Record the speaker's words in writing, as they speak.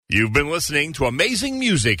You've been listening to amazing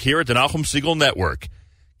music here at the Nachum Segal Network.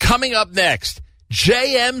 Coming up next,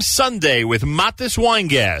 JM Sunday with Matis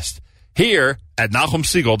Weingast here at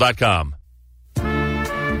NachumSegal.com.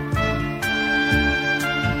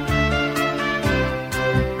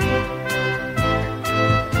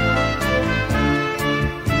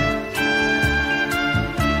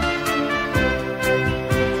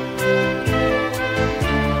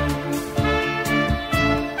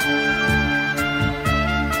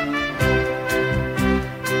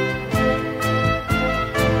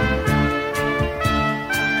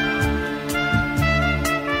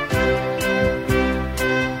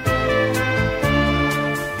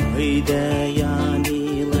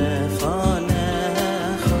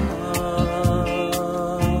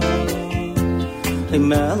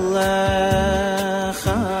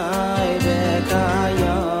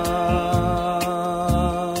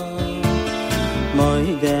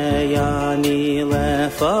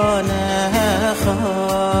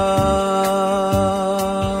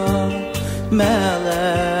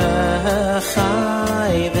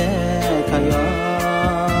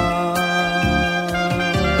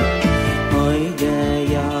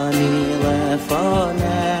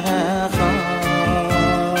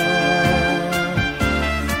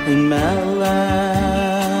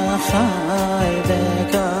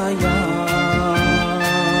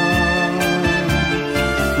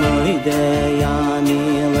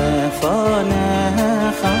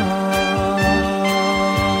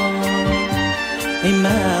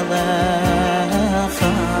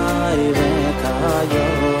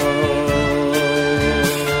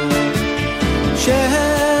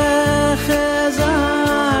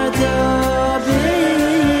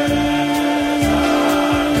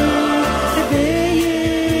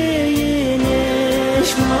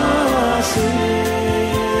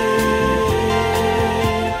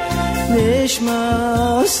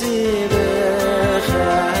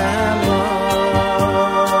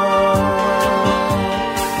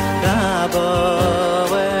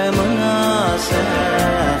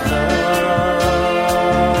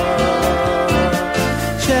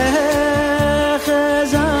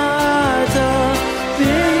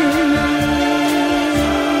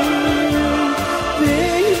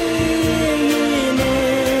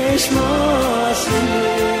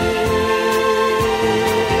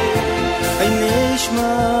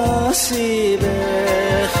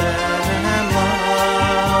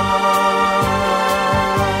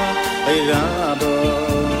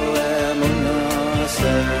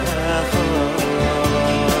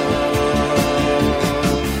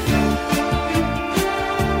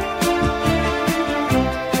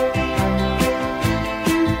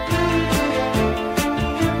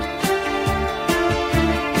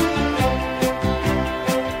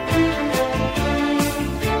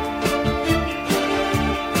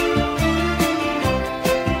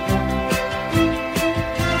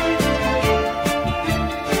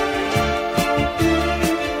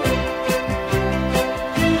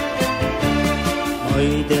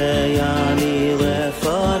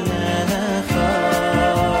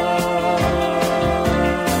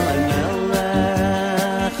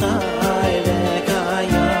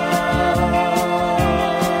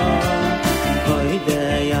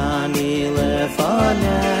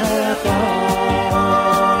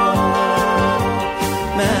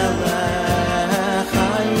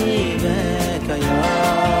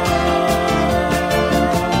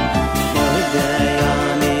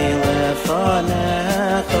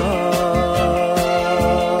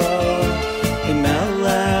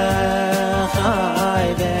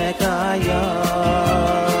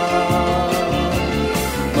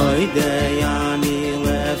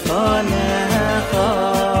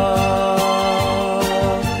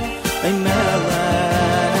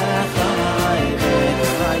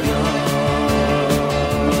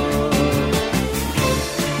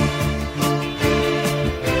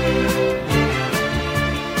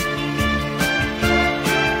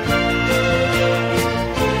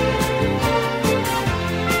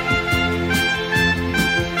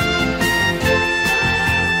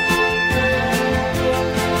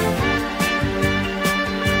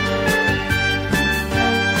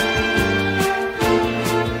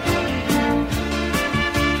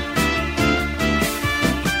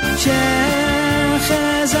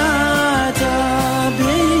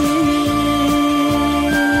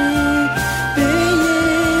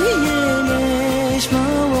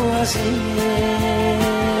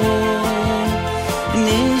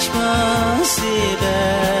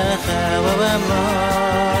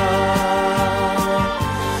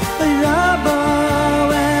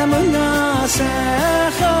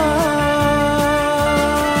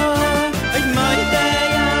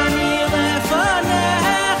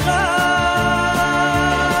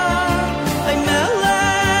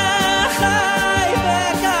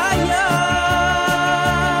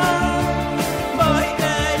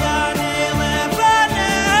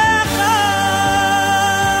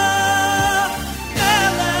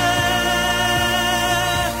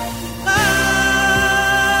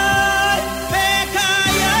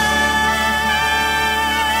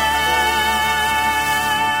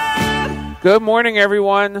 Good morning,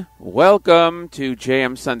 everyone. Welcome to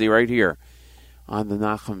JM Sunday right here on the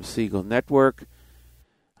Nachum Segal Network.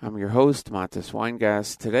 I'm your host, Matis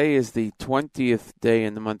Weingast. Today is the 20th day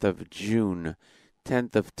in the month of June,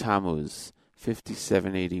 10th of Tammuz,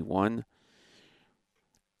 5781.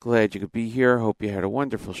 Glad you could be here. Hope you had a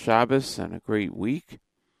wonderful Shabbos and a great week.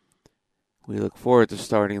 We look forward to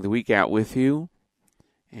starting the week out with you,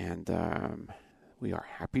 and we are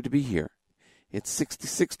happy to be here. It's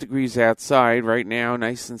 66 degrees outside right now,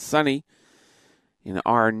 nice and sunny in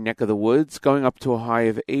our neck of the woods, going up to a high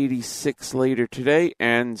of 86 later today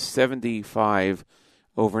and 75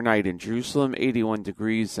 overnight in Jerusalem, 81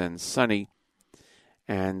 degrees and sunny,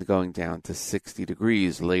 and going down to 60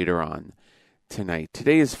 degrees later on tonight.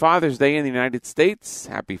 Today is Father's Day in the United States.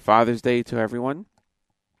 Happy Father's Day to everyone.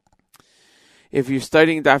 If you're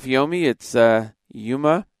studying Daf Yomi, it's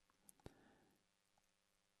Yuma.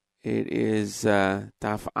 It is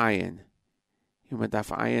Daf Ayin. Yuma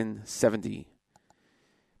Daf Ayin 70.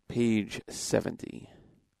 Page 70.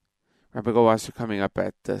 Rabbi Goldwasser coming up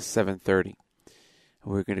at 7:30.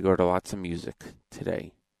 We're going to go to lots of music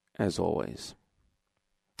today, as always.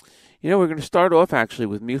 You know, we're going to start off actually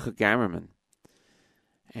with Micha Gamerman.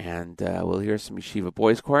 And we'll hear some Yeshiva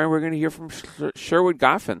Boys Choir. And we're going to hear from Sherwood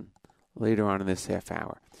Goffin later on in this half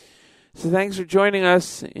hour. So thanks for joining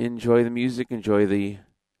us. Enjoy the music. Enjoy the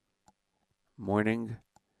morning.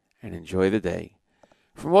 And enjoy the day.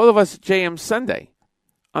 From all of us at JM Sunday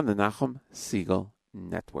on the Nachum Segal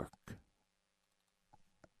Network.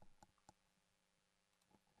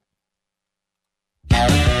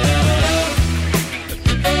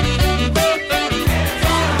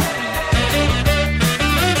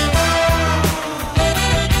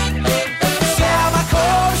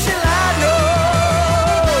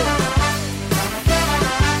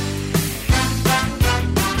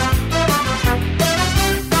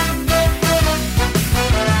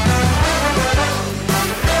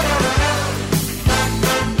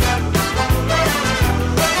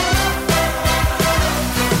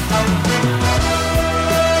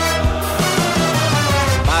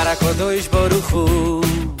 Kadosh Baruch Hu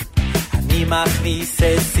Ani machnis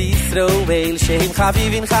es Yisroel Sheim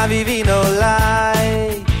chavivin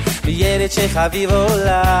olai V'yered shechaviv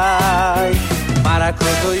olai Mara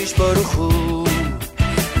Kadosh Baruch Hu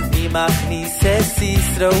Ani machnis es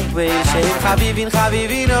Yisroel Sheim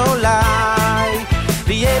chavivin olai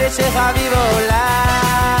V'yered shechaviv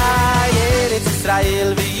olai Eretz Yisrael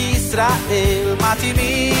v'Yisrael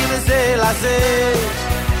Matimim ze lazeh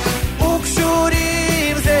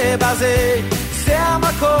וקשורים זה בזה, זה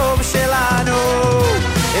המקום שלנו.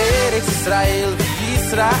 ארץ ישראל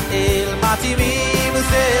וישראל מתאימים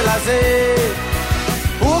זה לזה,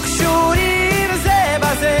 וקשורים זה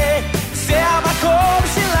בזה, זה המקום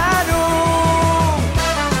שלנו.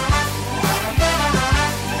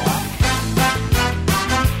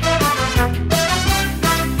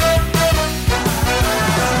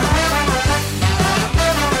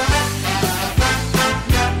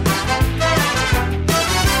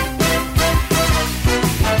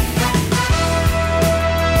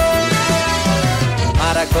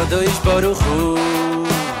 Kadosh Baruch Hu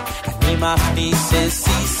Ani machnis es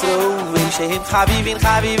Yisroel Shehem chavivin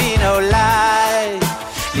olai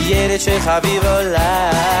V'yered shechaviv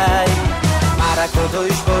olai Mara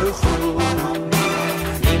Kadosh Baruch Hu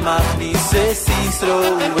Ani machnis es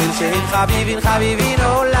Yisroel Shehem chavivin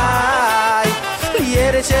olai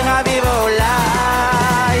V'yered shechaviv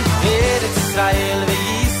olai Eretz Yisrael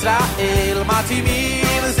v'Yisrael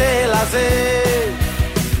matimim ze lazeh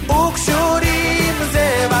וקשורים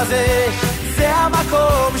זה בזה, זה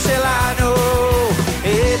המקום שלנו.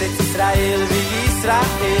 ארץ ישראל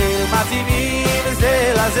וישראל מתאימים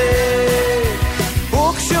זה לזה,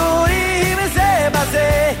 וקשורים זה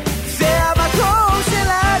בזה, זה המקום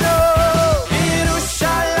שלנו.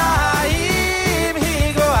 ירושלים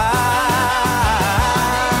היא גבוהה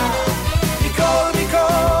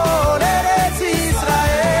מכל ארץ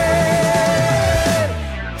ישראל,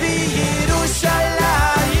 וירושלים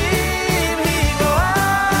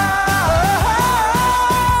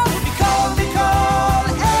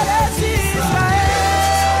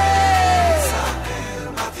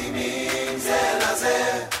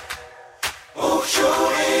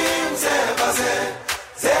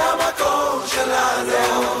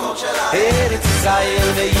ארץ ישראל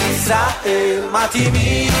וישראל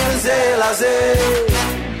מתאימים זה לזה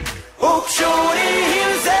וקשורים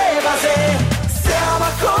זה בזה, זה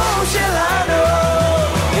המקום שלנו.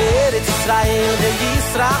 ארץ ישראל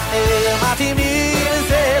וישראל מתאימים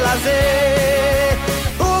זה לזה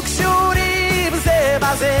וקשורים זה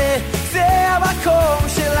בזה, זה המקום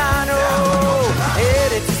שלנו.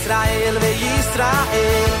 ארץ ישראל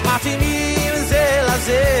וישראל מתאימים זה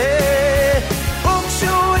לזה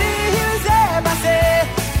וקשורים זה בזה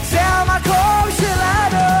זה המקום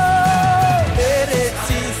שלנו ארץ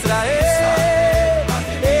ישראל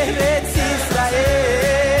ארץ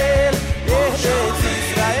ישראל ארץ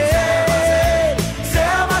ישראל זה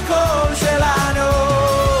המקום שלנו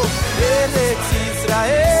ארץ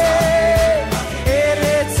ישראל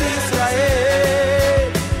ארץ ישראל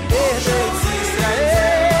ארץ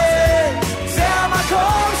ישראל זה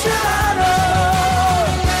המקום שלנו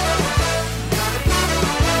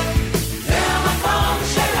זה המקום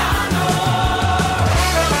שלנו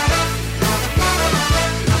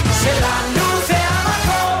שלנו זה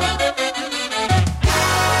המקום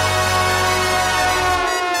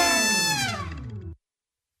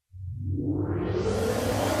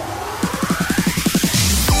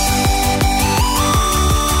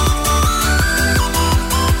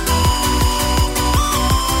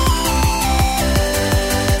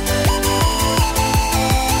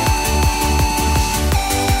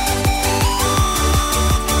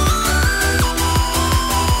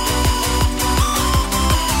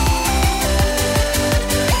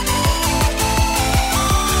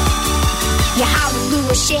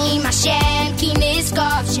Hallelujah, Shem Hashem, Ki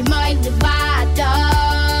Nizkov, Shemay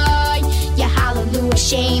Levadai. Ya Hallelujah,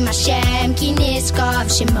 Shem Hashem, Ki Nizkov,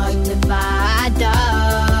 Shemay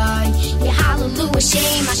Levadai. Ya Hallelujah,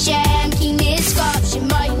 Shem Hashem, Ki Nizkov,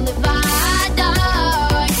 Shemay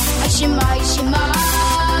Levadai. Shemay,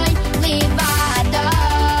 Shemay Levadai.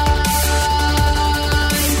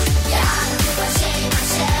 Ya Hallelujah, Shem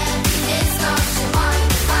Hashem, Ki Nizkov,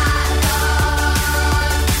 Shemay Levadai.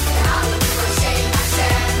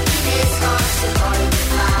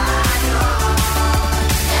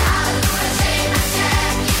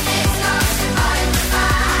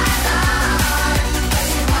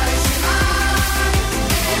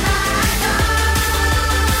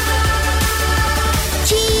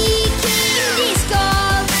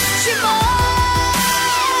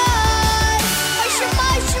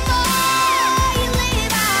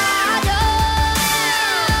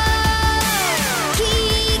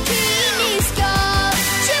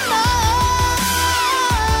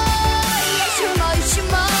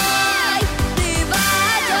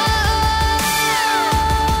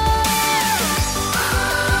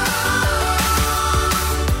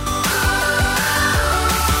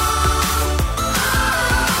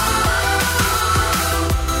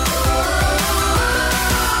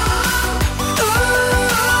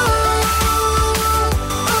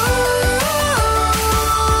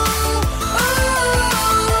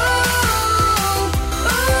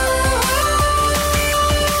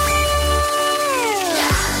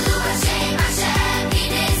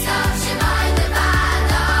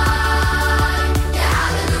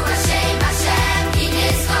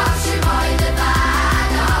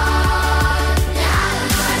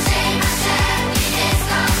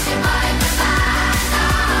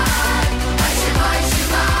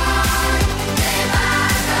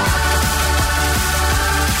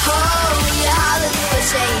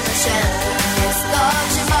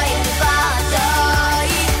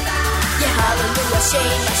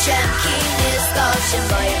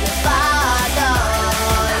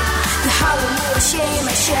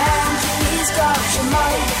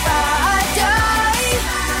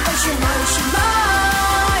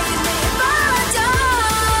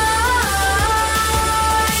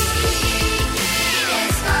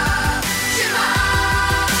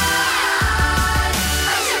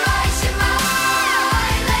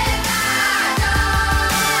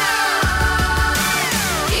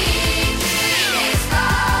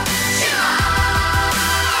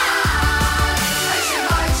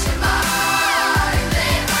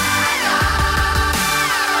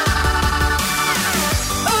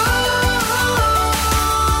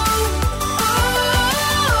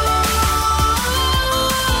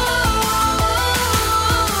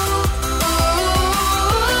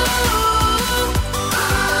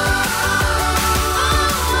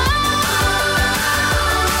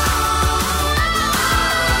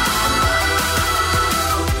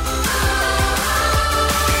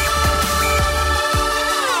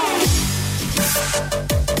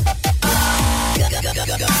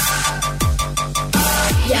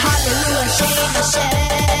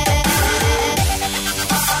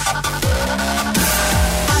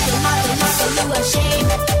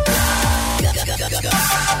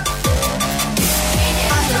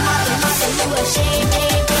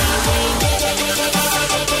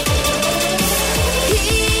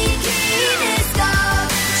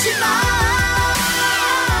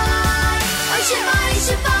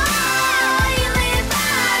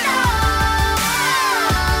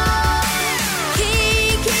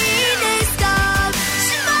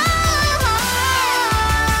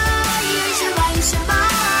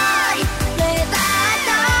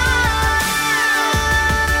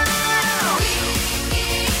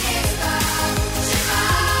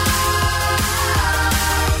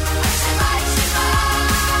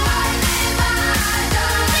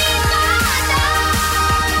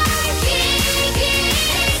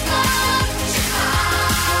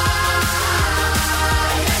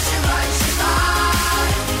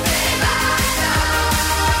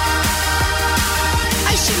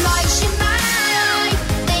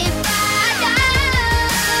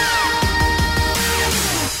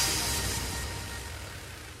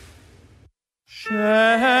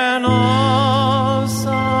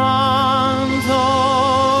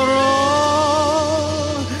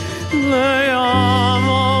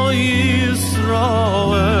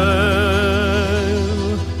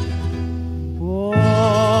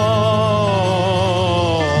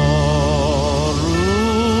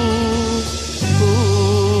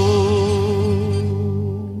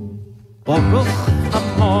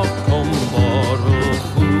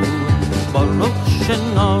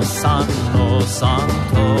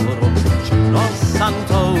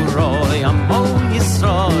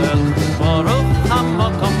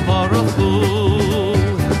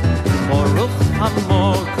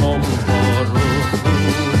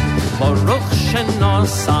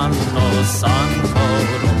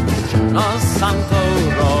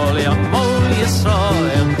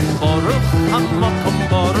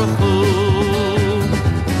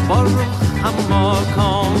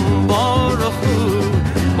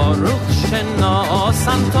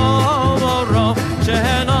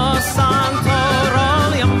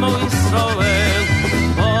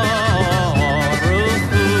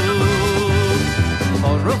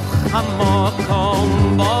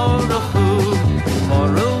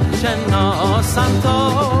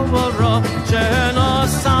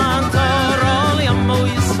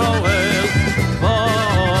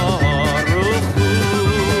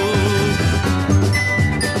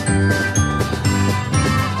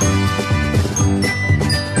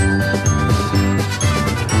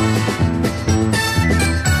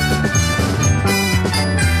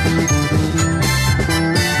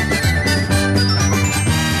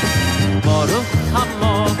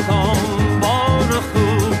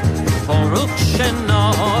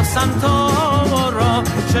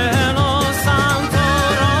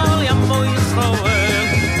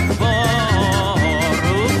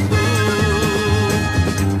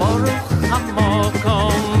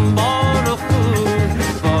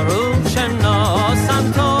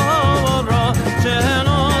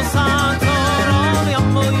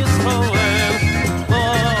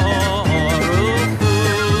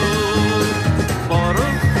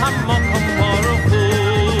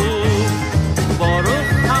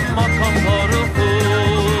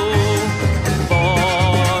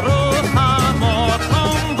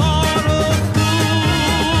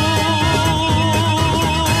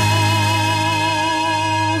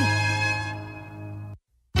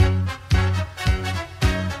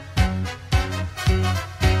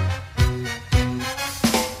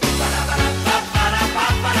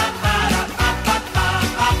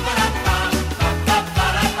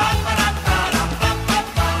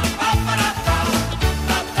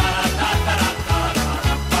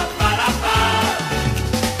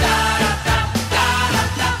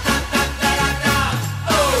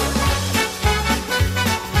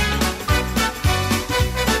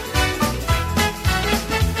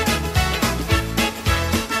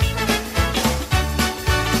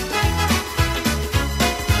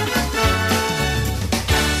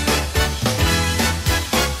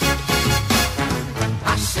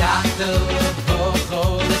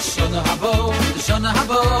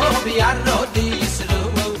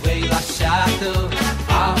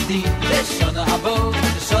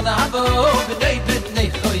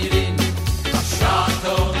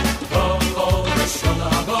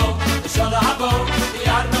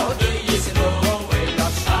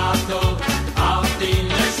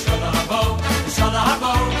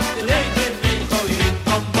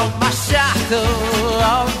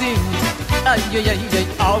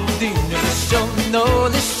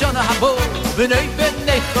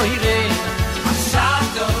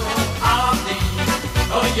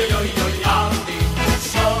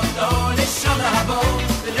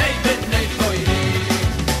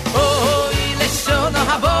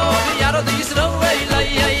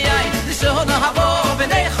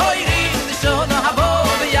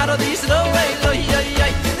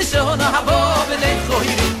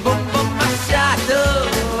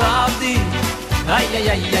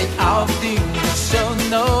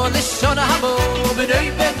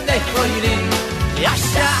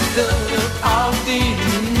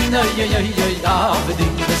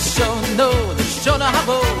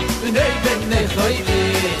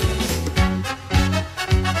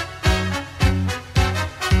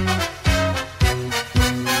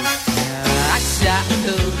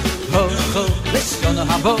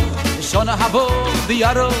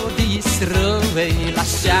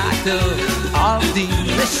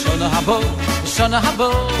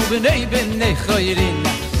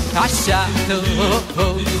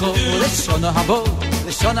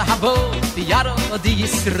 Shona habo, yaro di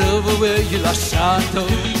sruwe la shato.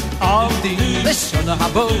 avdi lishona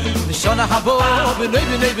habo bnei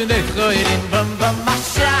bnei bnei khoirin bam bam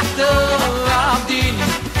mashachto avdi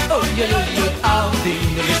oh yeah yeah avdi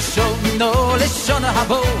lishona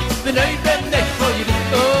habo bnei bnei khoirin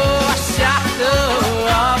oh mashachto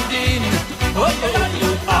avdi oh yeah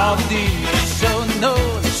yeah avdi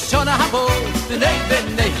lishona habo bnei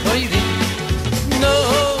bnei khoirin no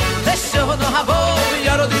lishona habo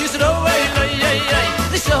yarod Israel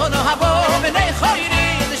lishona habo bnei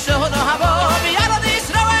khoirin lishona habo yarod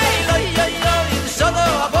Israel lishona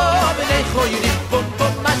habo bnei khoirin bum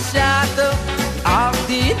bum mashato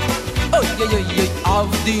avdi oh yeah yeah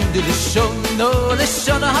avdi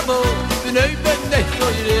lishona habo bnei bnei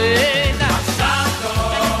khoirin mashato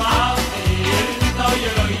avdi oh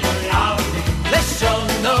yeah yeah avdi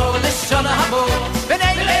lishona habo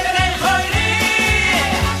bnei bnei khoirin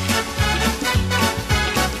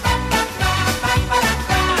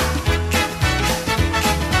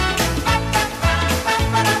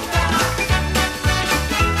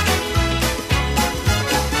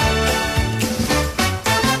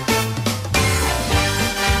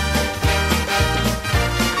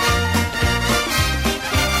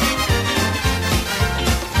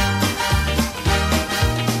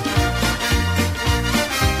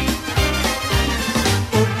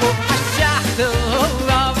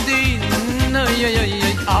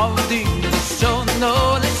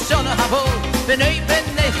bnei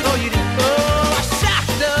bnei khoirin oh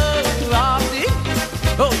ashachto avdi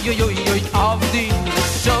oh yo yo yo avdi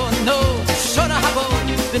lishona habo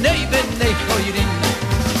bnei bnei khoirin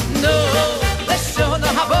no lishona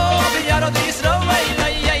habo yarod Israel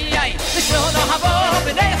lishona habo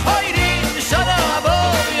bnei khoirin lishona habo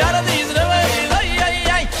yarod Israel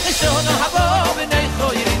lishona habo bnei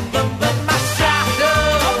khoirin bam bam mashachto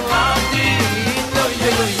avdi no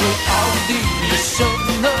yo yo avdi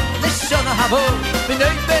lishona habo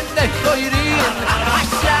bnei bnei khoirin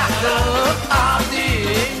ashachto avdi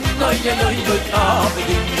no yo yo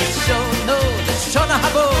avdi lishona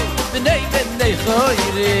habo bnei bnei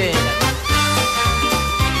khoirin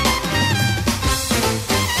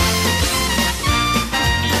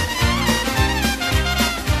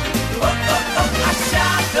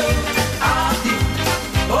ashachto avdi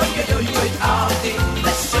oh yo yo avdi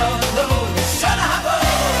lishona habo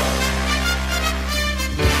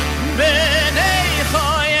bnei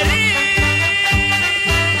khoirin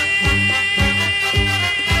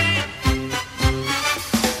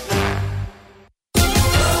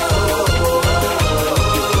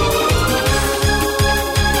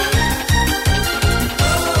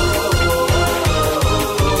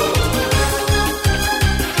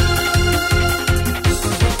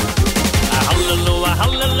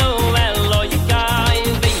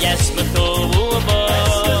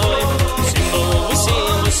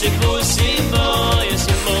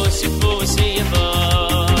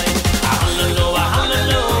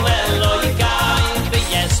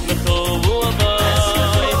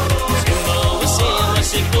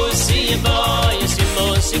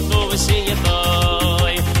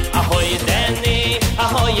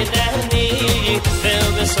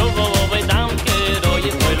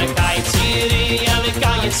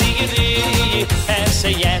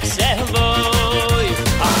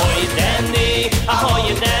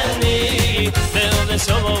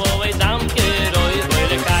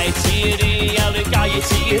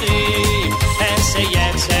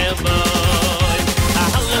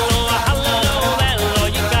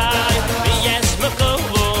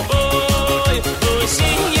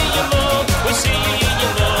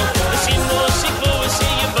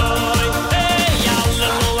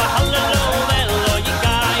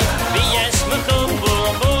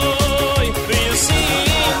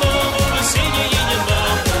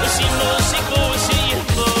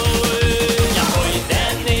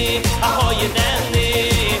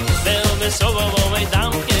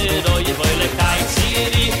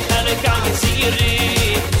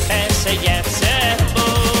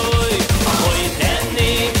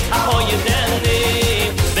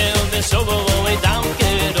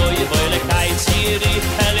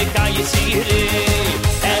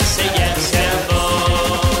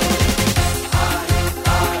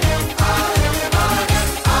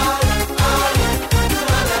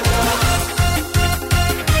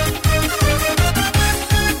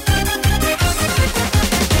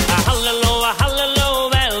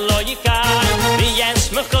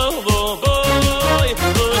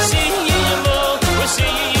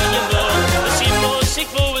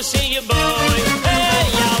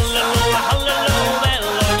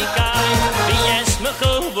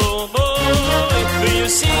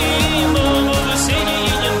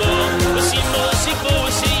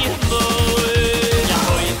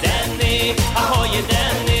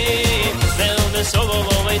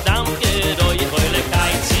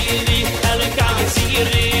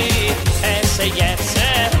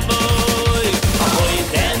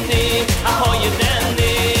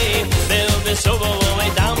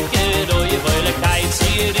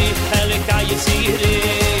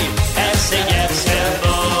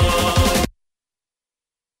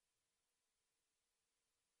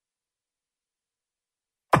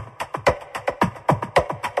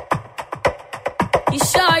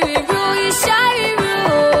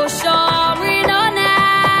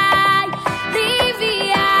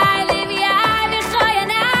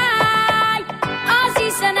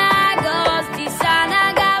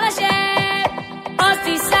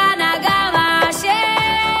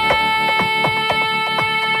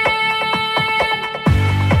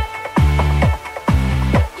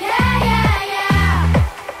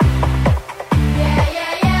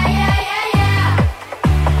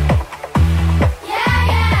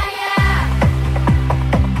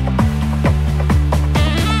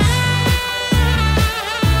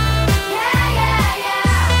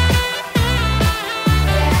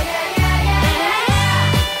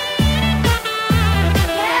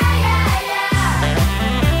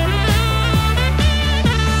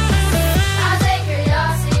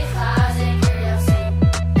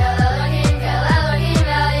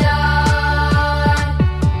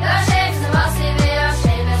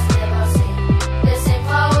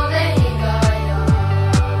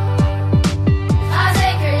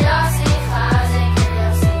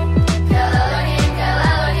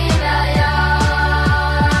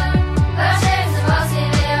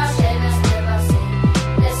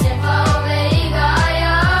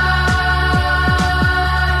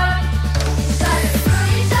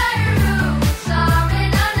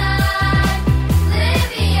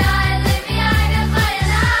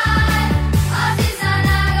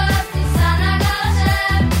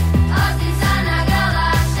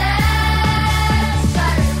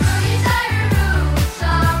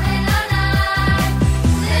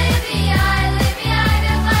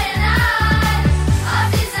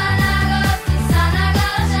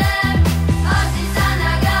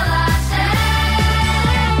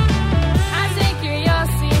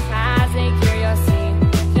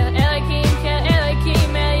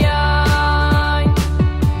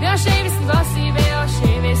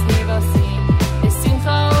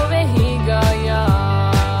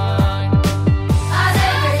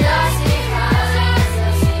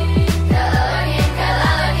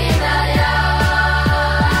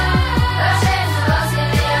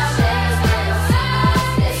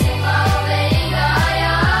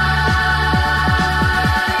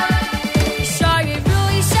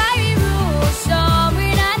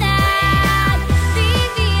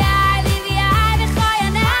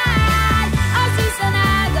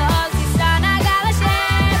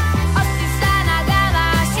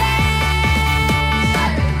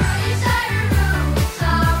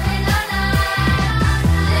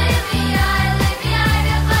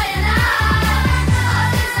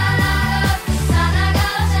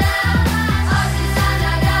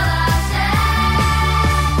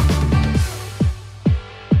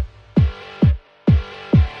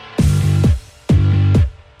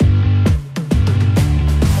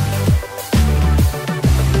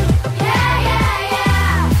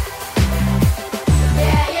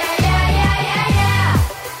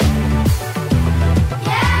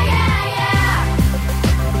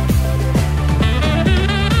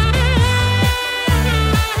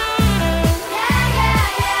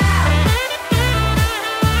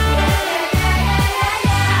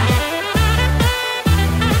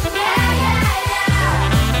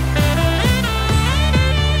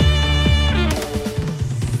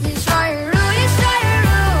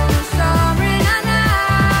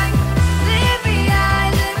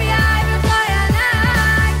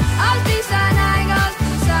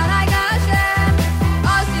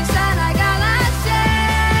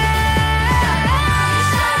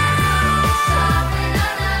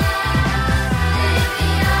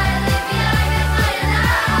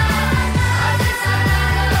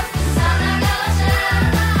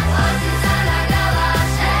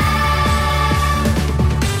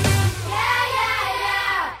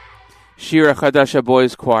Shira Chadasha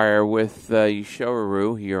Boys Choir with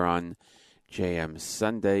Yishoraru here on JM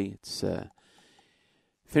Sunday. It's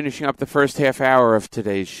finishing up the first half hour of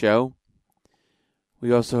today's show.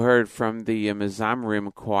 We also heard from the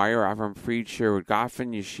Mizamrim Choir, Avram Fried, Sherwood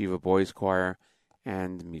Goffin, Yeshiva Boys Choir,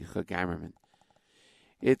 and Micha Gamerman.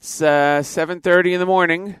 It's 7:30 in the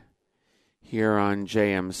morning here on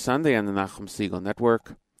JM Sunday on the Nachum Segal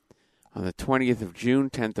Network on the 20th of June,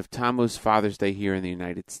 10th of Tammuz, Father's Day here in the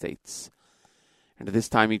United States. And at this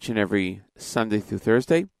time, each and every Sunday through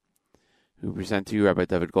Thursday, we present to you Rabbi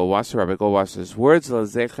David Goldwasser. Rabbi Goldwasser's words,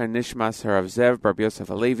 L'zecha Nishmas Harav Zev, Rabbi Yosef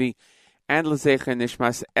Alevi, and L'zecha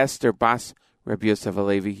Nishmas Esther Bas, Rabbi Yosef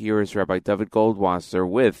Alevi. Here is Rabbi David Goldwasser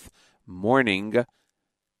with Morning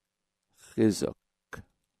Chizuk.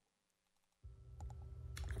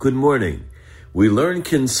 Good morning. We learn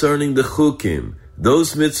concerning the chukim,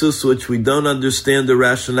 those mitzvahs which we don't understand the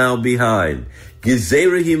rationale behind.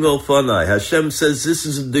 Gizerahim elfanai. Hashem says this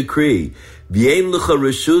is a decree. V'yein lecha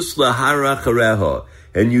reshus lahara chareha,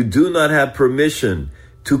 and you do not have permission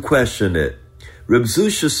to question it. Reb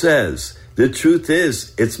Zusha says the truth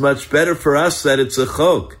is it's much better for us that it's a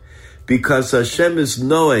chok, because Hashem is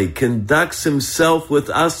Noe, conducts himself with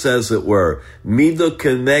us, as it were. Mido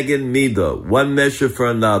keneged mido, one measure for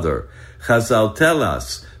another. Chazal tell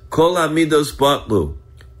us, Kol hamidos batlu,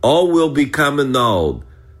 all will become annulled,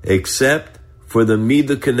 except for the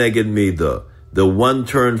mido keneged mido, the one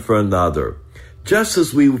turn for another. Just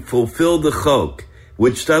as we fulfill the chok,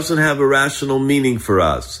 which doesn't have a rational meaning for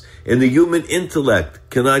us, and the human intellect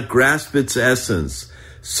cannot grasp its essence,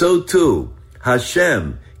 so too,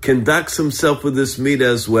 Hashem conducts himself with this midah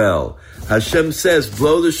as well. Hashem says,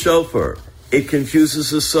 blow the shofar. It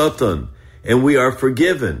confuses the Satan, and we are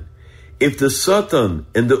forgiven. If the Satan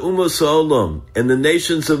and the Ummos Olam and the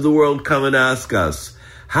nations of the world come and ask us,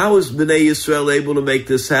 how is Bnei Yisrael able to make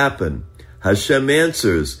this happen? Hashem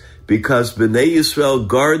answers, because Bnei Yisrael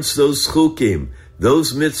guards those chukim,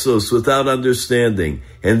 those mitzvos without understanding,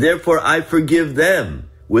 and therefore I forgive them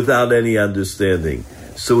without any understanding.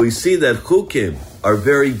 So we see that chukim are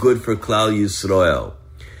very good for Klal Yisrael.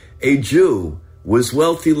 A Jew was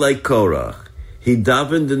wealthy like Korach. He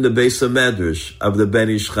davened in the Beis HaMedrash of the Ben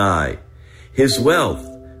Ish Chai. His wealth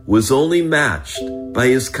was only matched by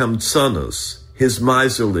his kamtzanos, his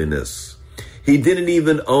miserliness. He didn't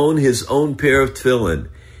even own his own pair of tefillin.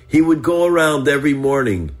 He would go around every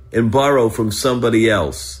morning and borrow from somebody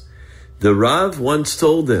else. The Rav once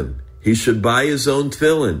told him he should buy his own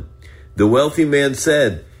tefillin. The wealthy man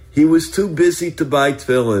said he was too busy to buy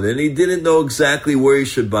tefillin and he didn't know exactly where he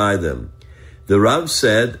should buy them. The Rav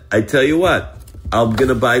said, I tell you what, I'm going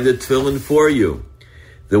to buy the tefillin for you.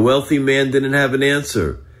 The wealthy man didn't have an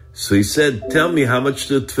answer. So he said, tell me how much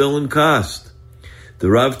the tefillin cost. The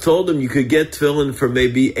Rav told him you could get tefillin for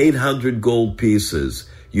maybe 800 gold pieces.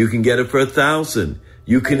 You can get it for 1,000.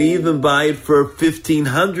 You can even buy it for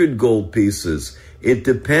 1,500 gold pieces. It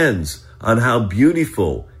depends on how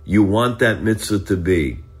beautiful you want that mitzvah to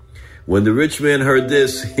be. When the rich man heard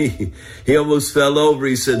this, he almost fell over.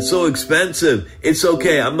 He said, so expensive. It's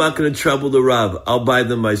okay. I'm not going to trouble the Rav. I'll buy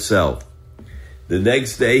them myself. The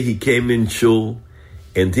next day he came in shul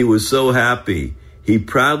and he was so happy. He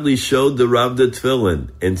proudly showed the Rav the tefillin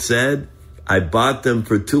and said, I bought them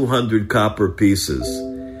for 200 copper pieces.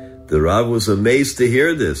 The Rav was amazed to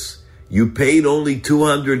hear this. You paid only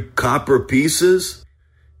 200 copper pieces?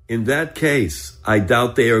 In that case, I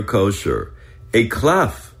doubt they are kosher. A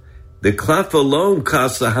klaf, the klaf alone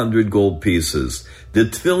costs 100 gold pieces. The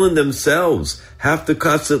tefillin themselves have to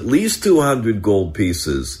cost at least 200 gold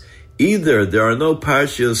pieces. Either there are no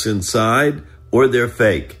parshios inside, or they're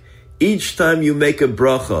fake. Each time you make a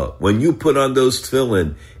bracha, when you put on those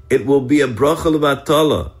tefillin, it will be a bracha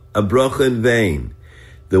levatala, a bracha in vain.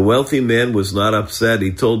 The wealthy man was not upset.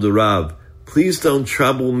 He told the Rav, please don't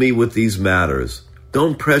trouble me with these matters.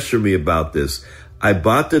 Don't pressure me about this. I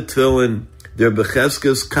bought the tefillin. They're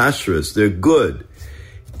becheskes kashrus. They're good.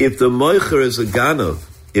 If the moicher is a ganav,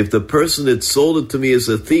 if the person that sold it to me is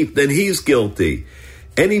a thief, then he's guilty.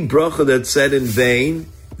 Any bracha that's said in vain,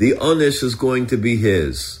 the onesh is going to be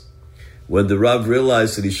his. When the Rav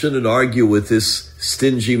realized that he shouldn't argue with this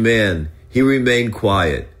stingy man, he remained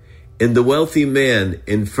quiet. And the wealthy man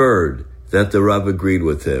inferred that the Rav agreed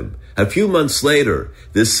with him. A few months later,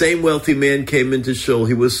 this same wealthy man came into shul.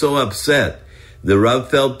 He was so upset. The Rav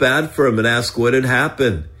felt bad for him and asked what had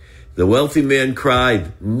happened. The wealthy man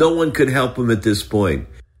cried. No one could help him at this point.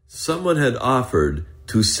 Someone had offered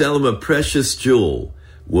to sell him a precious jewel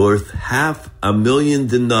worth 500,000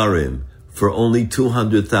 denarim for only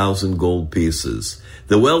 200,000 gold pieces.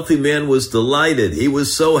 The wealthy man was delighted. He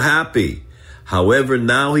was so happy. However,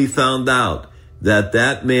 now he found out that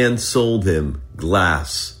that man sold him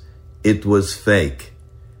glass. It was fake.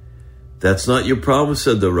 That's not your problem,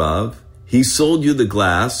 said the Rav. He sold you the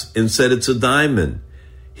glass and said it's a diamond.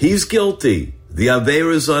 He's guilty. The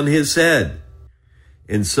Aveira is on his head.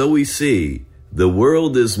 And so we see the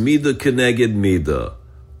world is Mida Keneged Mida.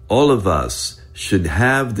 All of us should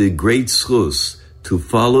have the great schus to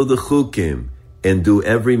follow the chukim and do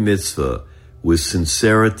every mitzvah with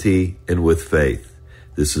sincerity and with faith.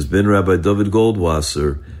 This has been Rabbi David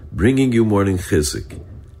Goldwasser bringing you Morning Chizuk.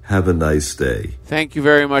 Have a nice day. Thank you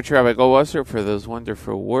very much, Rabbi Goldwasser, for those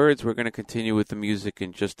wonderful words. We're going to continue with the music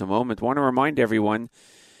in just a moment. I want to remind everyone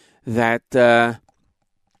that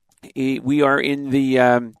we are in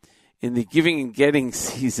the giving and getting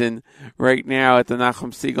season right now at the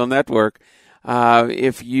Nachum Segal Network.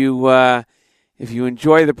 If you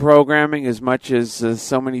enjoy the programming as much as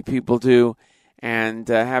so many people do, and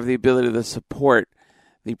have the ability to support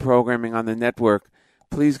the programming on the network,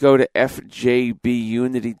 please go to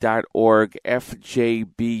fjbunity.org,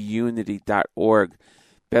 fjbunity.org.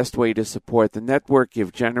 Best way to support the network,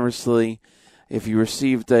 give generously. If you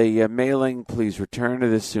received a mailing, please return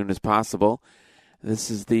it as soon as possible. This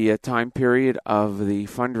is the time period of the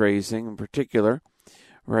fundraising in particular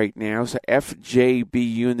right now. So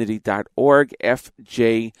fjbunity.org,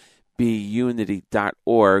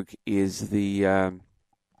 fjbunity.org is the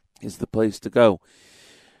place to go.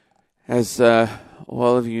 As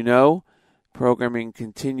all of you know, programming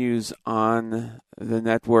continues on the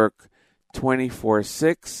network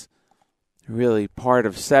 24/6. Really part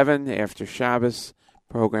of 7 after Shabbos.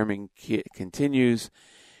 Programming continues,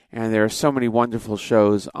 and there are so many wonderful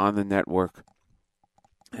shows on the network.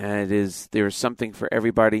 And there is something for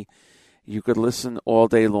everybody. You could listen all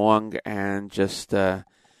day long and just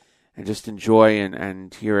enjoy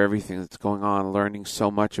and hear everything that's going on, learning so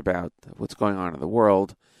much about what's going on in the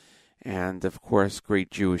world, and of course, great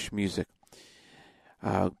Jewish music.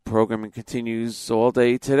 Programming continues all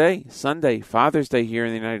day today, Sunday, Father's Day here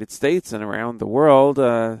in the United States and around the world.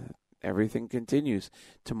 Everything continues.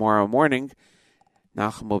 Tomorrow morning,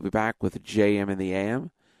 Nachum will be back with JM in the AM,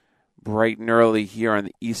 bright and early here on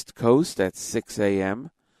the East Coast at 6 a.m.,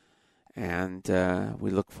 and we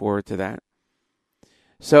look forward to that.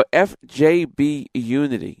 So FJB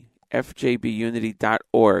Unity,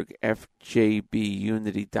 fjbunity.org,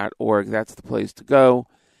 fjbunity.org, that's the place to go.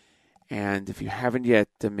 And if you haven't yet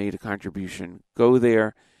made a contribution, go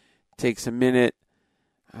there. Takes a minute,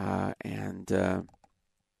 and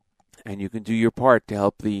you can do your part to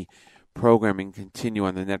help the programming continue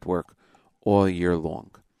on the network all year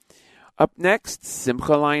long. Up next,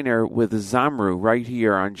 Simcha Leiner with Zamru right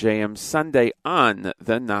here on JM Sunday on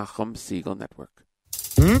the Nachum Segal Network.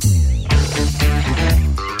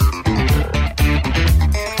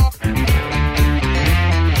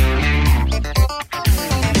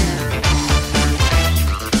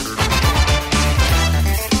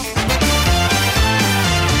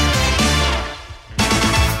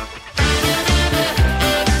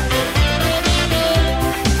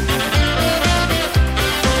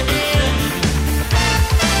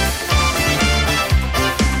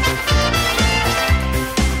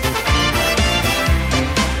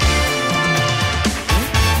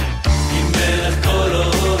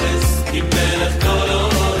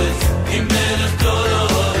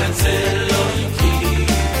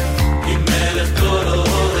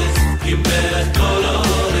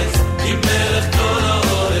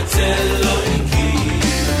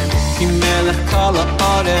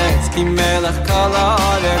 כי מלך כל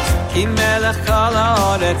הארץ, כי מלך כל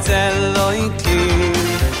הארץ אלוהים.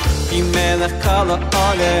 כי מלך כל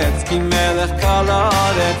הארץ, כי מלך כל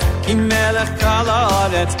הארץ, כי מלך כל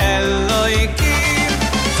הארץ אלוהים.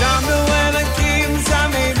 זמרו אלוקים,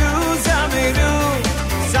 זמרו, זמרו,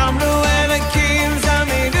 זמרו אלוקים,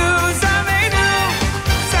 זמרו, זמרו,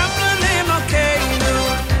 זמרו למלכנו,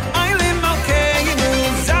 אוי למלכנו,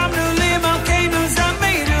 זמרו למלכנו, זמרו.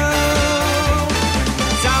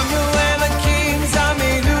 זמרו אלוקים,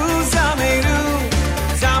 זמרו, זמרו,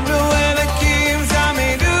 זמרו אלוקים,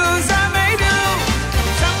 זמרו, זמרו,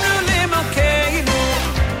 זמרו למלכנו,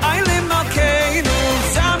 אוי למלכנו,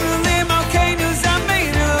 זמרו למלכנו, זמרו.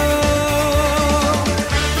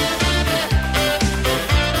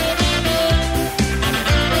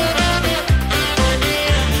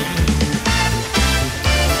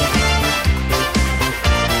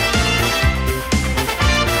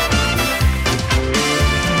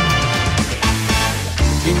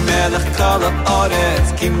 כי מלך כל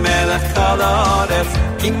הארץ, כי מלך כל הארץ,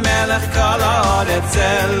 כי מלך כל הארץ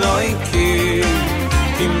אלוהים.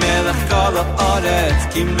 כי מלך כל kol haaretz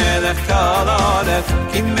ki melech kol haaretz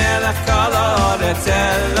ki melech kol haaretz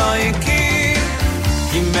Elokim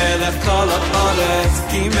ki melech kol haaretz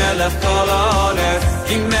ki melech kol haaretz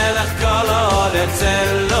ki melech kol haaretz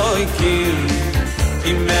Elokim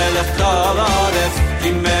ki melech kol haaretz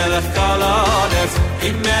ki melech kol haaretz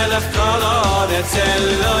ki melech kol haaretz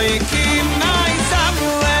Elokim ay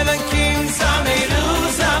zamru Elokim zameru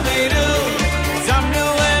zameru zamru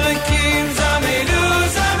Elokim zameru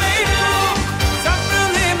zameru zamru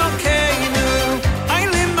limokenu ay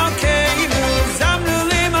limokenu zamru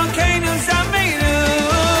limokenu zameru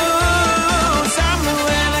zamru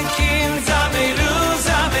Elokim zameru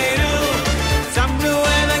zameru zamru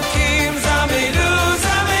Elokim zameru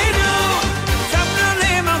zameru zamru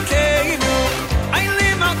limokenu ay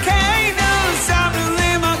limokenu zamru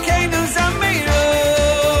limokenu zameru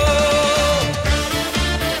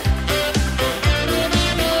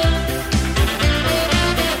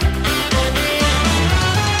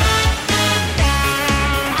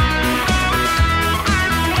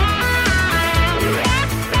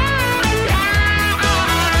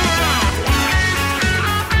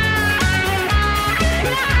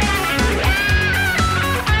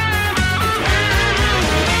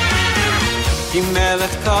Ki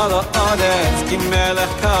melech kol haaretz, ki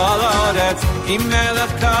melech kol haaretz, ki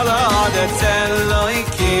melech kol haaretz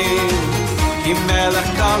Elokim. Ki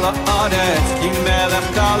melech kol haaretz, ki melech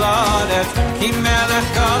kol haaretz, ki melech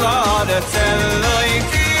kol haaretz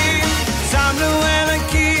Elokim. Zamru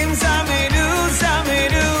Elokim, zameru,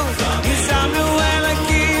 zameru, zamru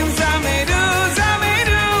Elokim, zameru,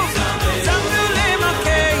 zameru, zamru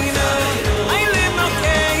limokenu, ay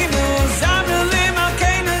limokenu, zamru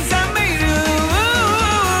limokenu, zameru,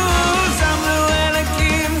 zamru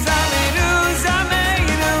Elokim, zameru,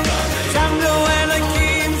 zameru, zamru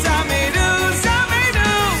Elokim, zameru,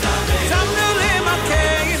 zameru, zamru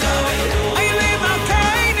limokenu, ay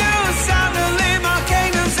limokenu, zamru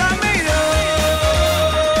limokenu, zameru.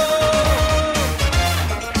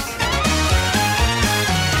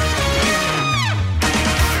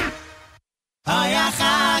 Ay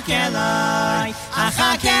achakelai,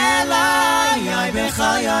 ay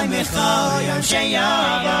bechoy,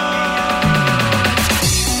 sheyava.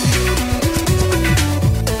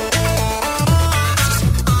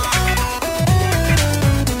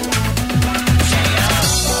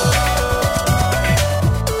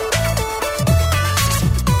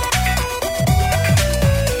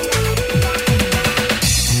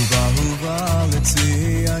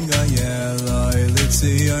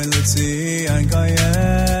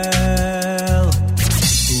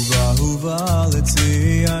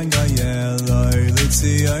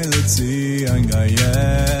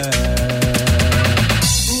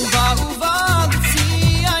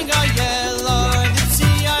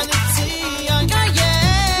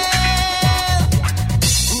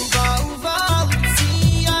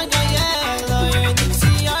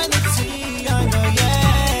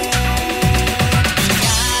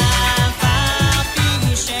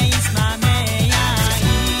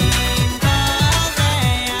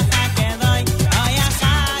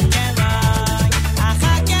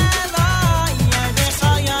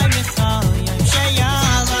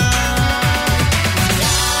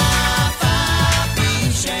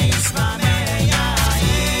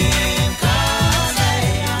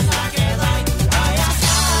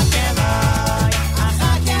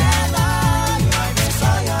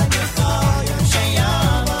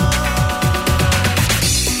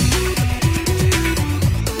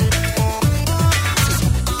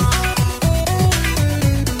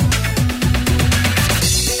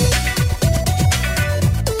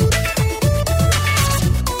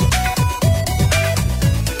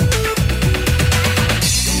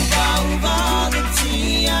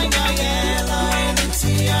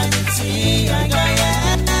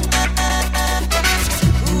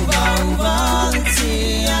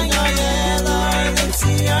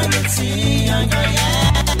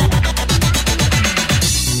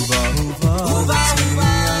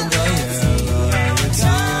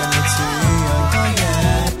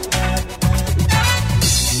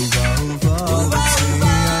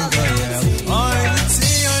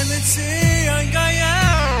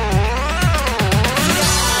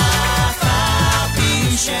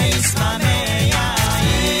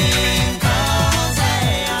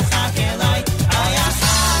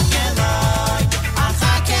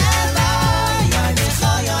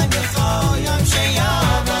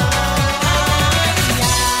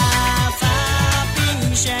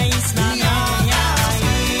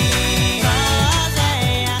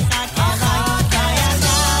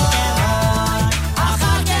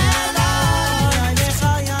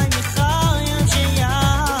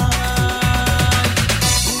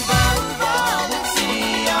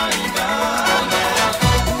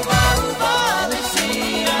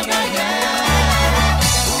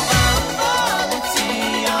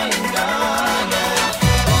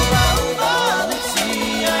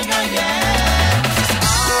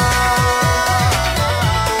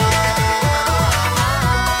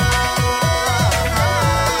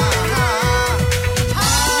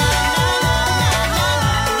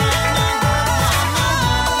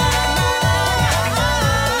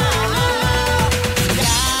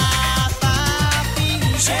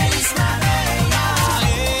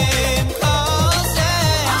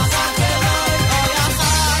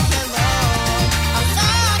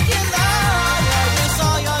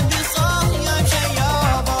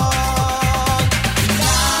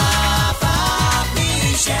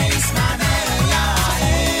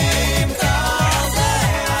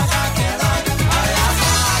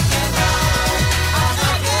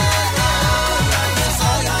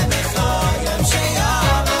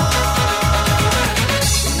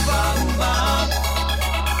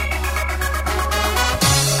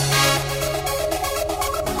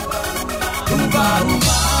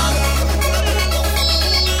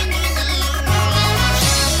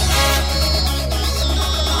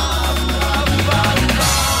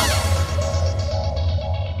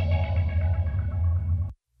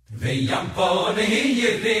 Ve'yampone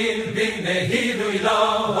yirin b'nehiru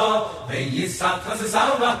iloho ve'yisat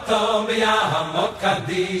chazavato ve'yahamot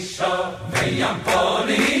kadisho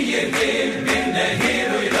Ve'yampone yirin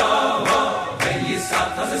b'nehiru iloho ve'yisat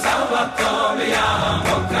chazavato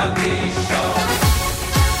ve'yahamot kadisho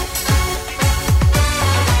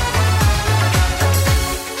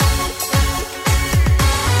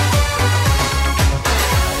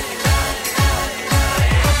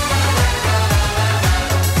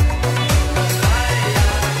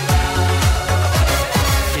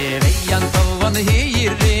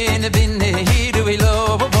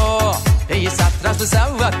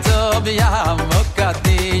Savato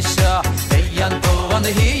Biamokadisha Eyanton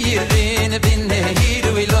Hirin bin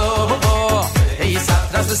Hiruilo Ei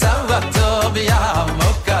Satras Savato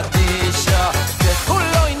Biamokadisha De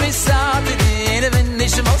Kholoin Misatrin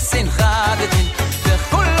Venish Mosin Khadin De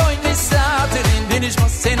Kholoin Misatrin Venish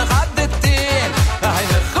Mosin Khadin Ay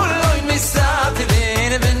De Kholoin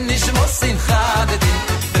Misatrin Venish Mosin Khadin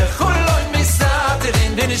De Kholoin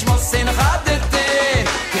Misatrin Venish Mosin Khadin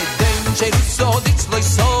So it's like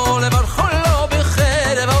soul ever kholo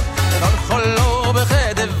bkhedvo ever kholo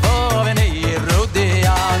bkhedvo veni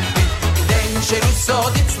rudian den shelu so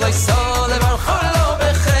it's like soul ever kholo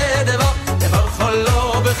bkhedvo ever kholo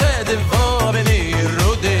bkhedvo veni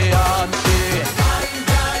rudian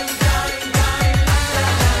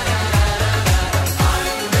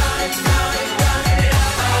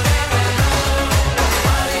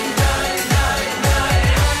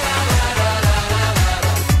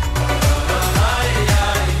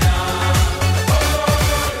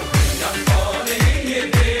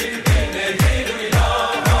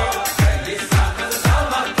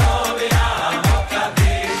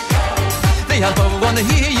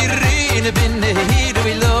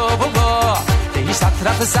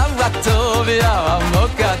Savato via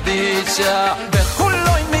Mokadisha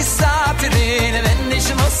Bekholoin misatrin venish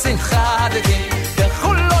mosin khadin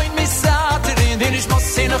Bekholoin misatrin venish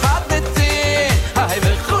mosin khadin Ay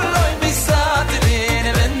bekholoin misatrin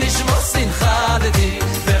venish mosin khadin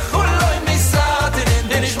Bekholoin misatrin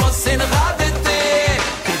venish mosin khadin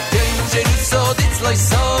Kedein jeruso ditz loy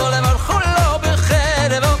sol ever kholo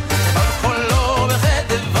bkhedvo ever kholo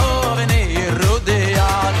bkhedvo veni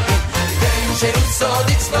rudian Kedein jeruso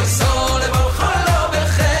ditz loy sol ever kholo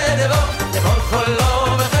bkhedvo ever kholo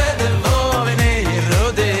bkhedvo veni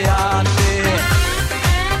rudian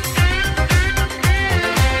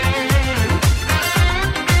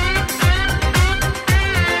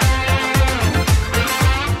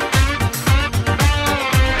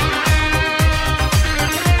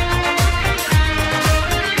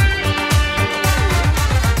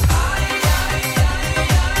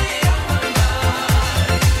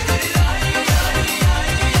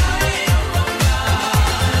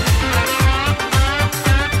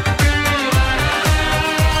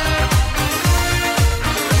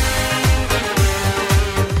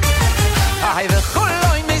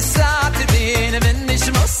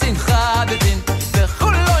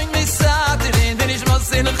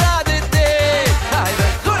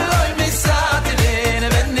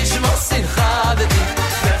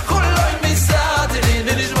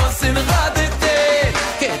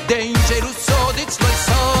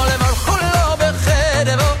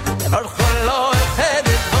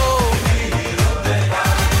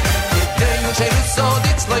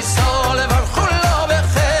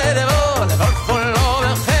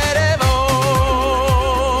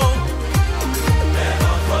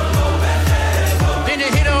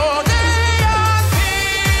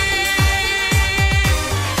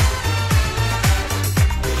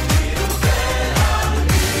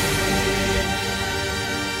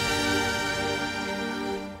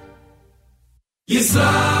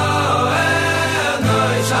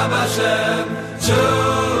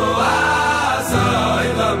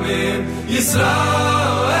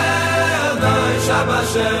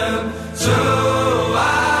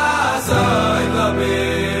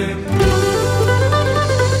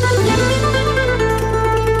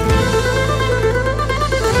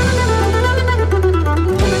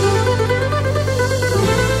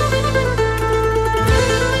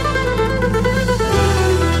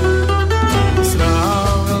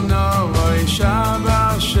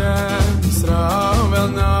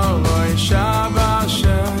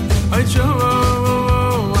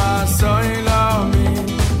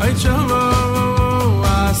Ay,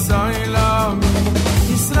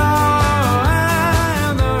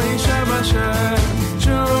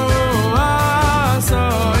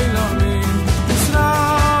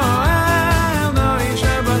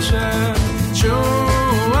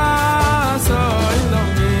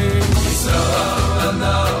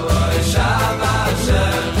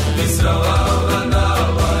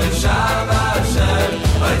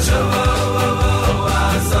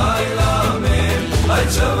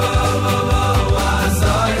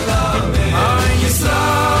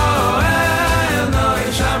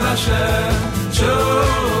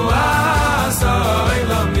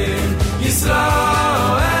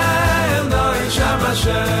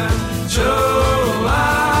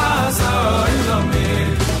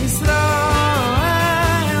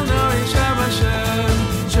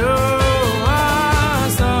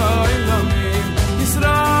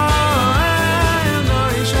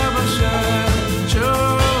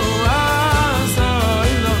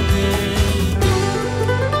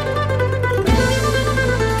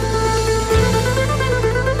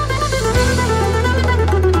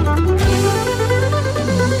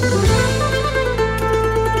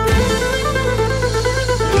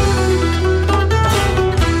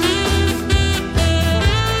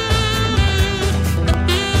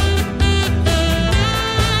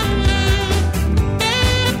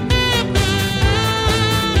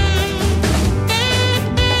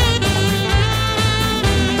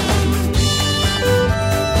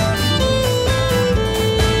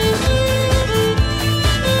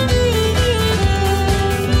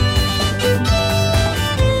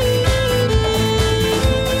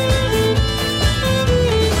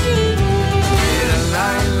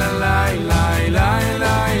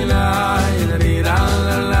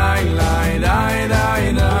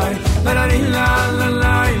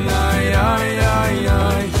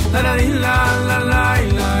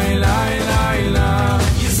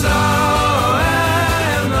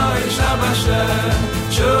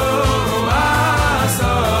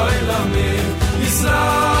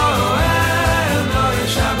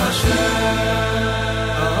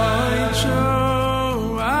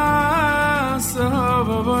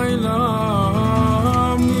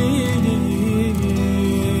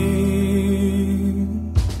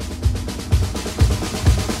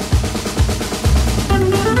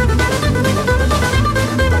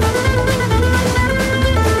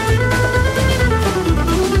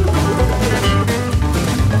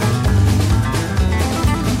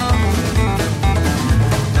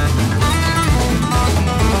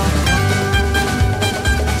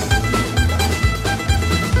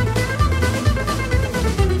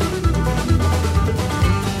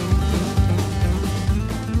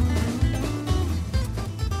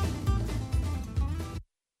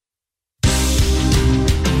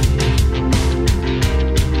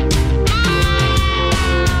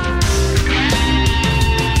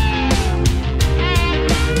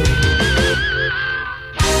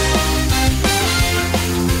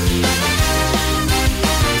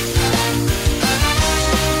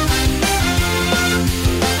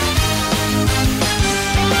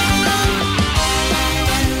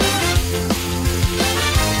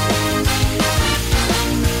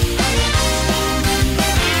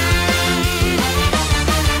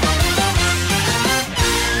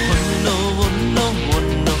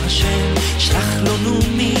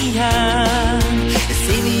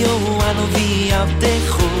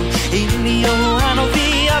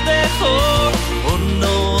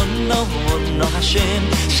 ono Hashem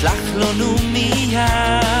shlach lonu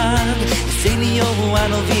miyad Sini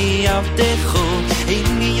Yohanu v'yavdecho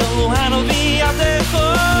Inni Yohanu v'yavdecho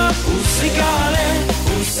Usigale,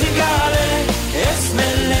 usigale Es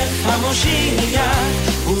melech HaMoshiach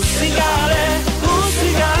Usigale,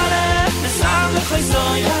 usigale Nesam lechoy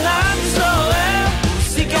zoy alam zoel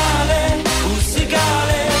Usigale,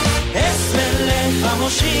 usigale Es melech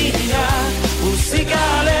HaMoshiach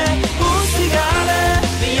Usigale, usigale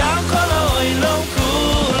V'yam koloi lo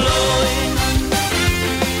kuloi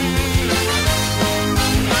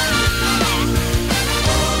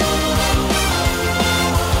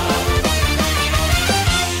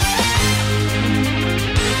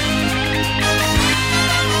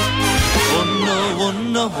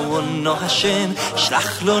Ono Hashem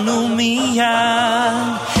shlach lonu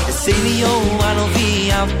miyad Sini Yohanu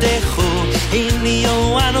v'yavdecho Inni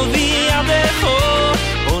Yohanu v'yavdecho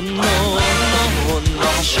Ono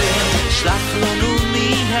Hashem shlach lonu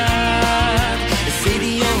miyad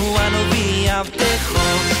Sini Yohanu v'yavdecho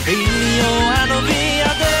Inni Yohanu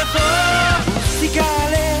v'yavdecho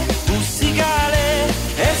Usigale, usigale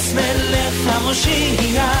Es melech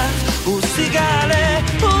HaMoshiach Usigale,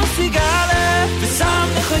 usigale V'sam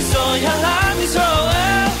lechoy zoy alam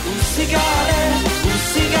Yisroel Usigale,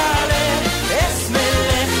 usigale Es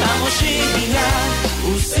melech HaMoshiach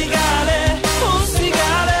Usigale,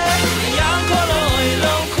 usigale Yam koloi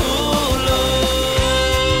lo kulo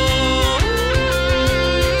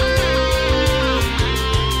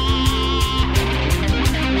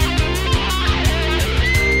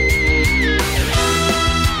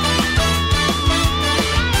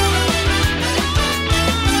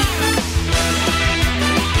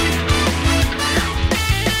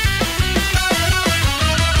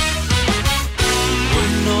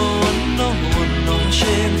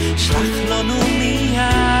shlach lonu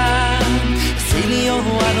miyad Sini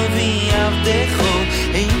Yohanu v'yavdecho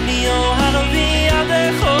Inni Yohanu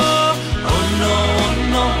v'yavdecho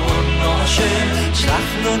Ono Hashem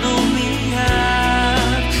shlach lonu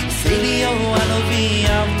miyad Sini Yohanu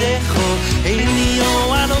v'yavdecho Inni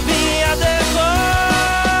Yohanu v'yavdecho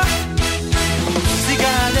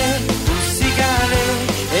Usigale, usigale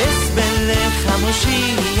Es melech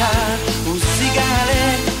HaMoshiach Usigale,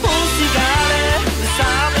 usigale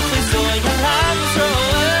Sam lechoy alam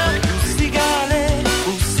Yisroel Usigale,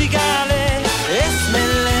 usigale Es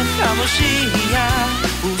melech HaMoshiach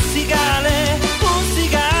Usigale,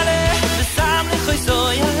 usigale Sam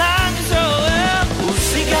lechoy alam Yisroel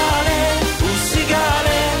Usigale,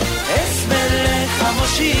 usigale Es melech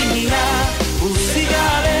HaMoshiach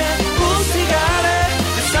Usigale, usigale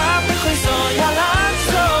Sam lechoy alam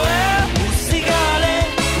Yisroel Usigale,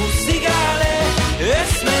 usigale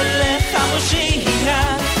Es melech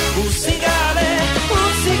HaMoshiach Usigale,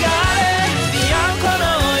 usigale V'yam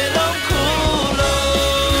koloi lo kulo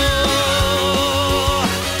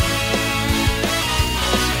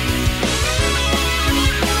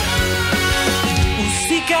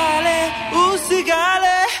Usigale,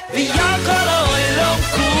 usigale V'yam koloi lo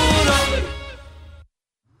kulo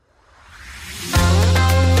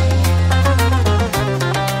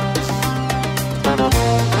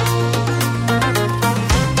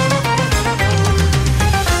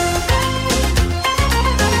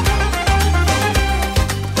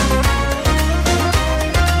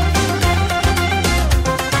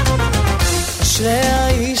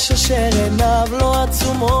אשר עיניו לא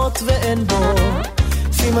עצומות ואין בו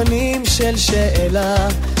סימנים של שאלה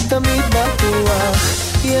תמיד בטוח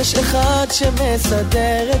יש אחד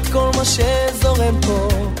שמסדר את כל מה שזורם פה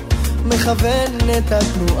מכוון את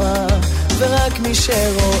התנועה ורק מי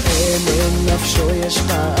שרואה לנפשו יש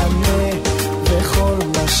מענה וכל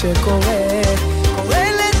מה שקורה קורה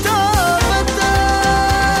לטובתו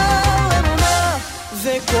אמונה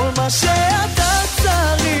וכל מה שאתה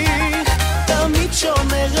צריך תמיד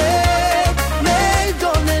שומרת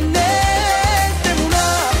מגוננת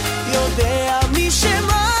אמונה יודע מי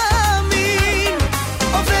שמאמין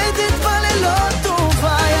עובדת בלילות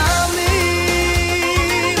ובימים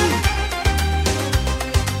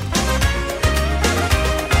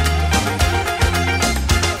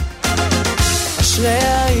אשרי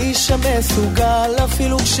האיש המסוגל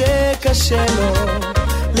אפילו כשקשה לו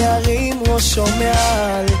להרים ראשו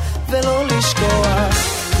מעל ולא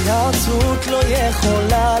לשכוח העצות לא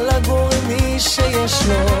יכולה לגור עם מי שיש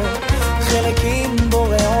לו חלק עם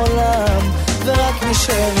בורא עולם ורק מי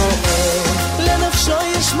שרואה לנפשו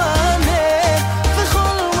יש מענה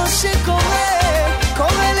וכל מה שקורה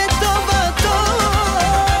קורה לטובתו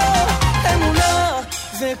אמונה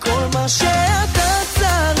וכל מה שאתה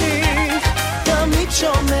צריך תמיד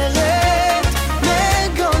שומרת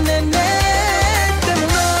מגוננת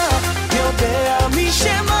אמונה יודע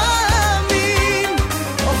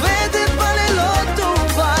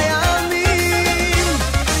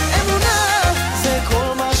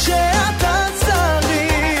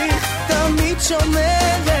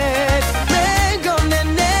שומרת,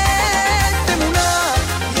 מגוננת אמונה,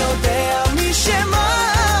 יודע מי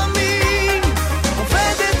שמאמין,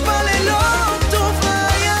 עובדת בלילות ובימים.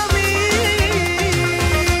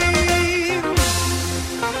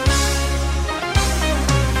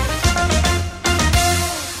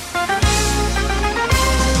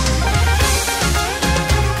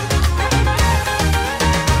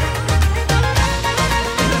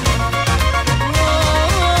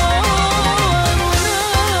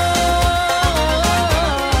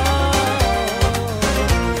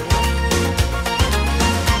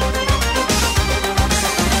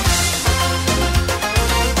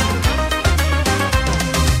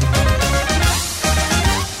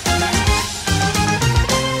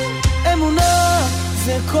 אמונה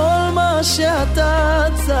זה כל מה שאתה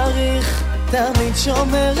צריך, תמיד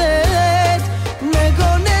שומרת,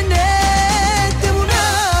 מגוננת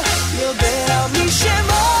אמונה, יודע מי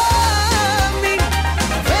שמאמין,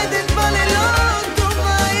 עובדת בלילות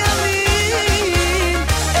ובימים.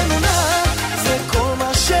 אמונה זה כל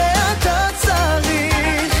מה שאתה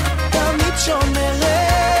צריך, תמיד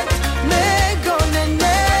שומרת,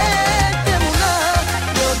 מגוננת אמונה,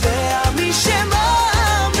 יודע מי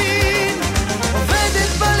שמאמין,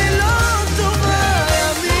 עובדת בלילות ובימים.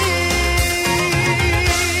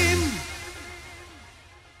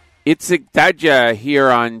 Itzik Dadya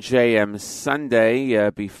here on JM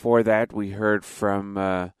Sunday. Before that, we heard from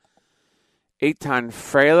Eitan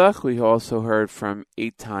Freilich. We also heard from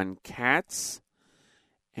Eitan Katz.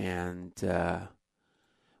 And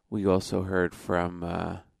we also heard from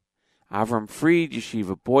Avram Fried,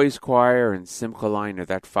 Yeshiva Boys Choir, and Simcha Leiner.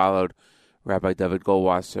 That followed Rabbi David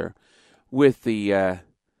Goldwasser with the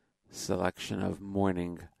selection of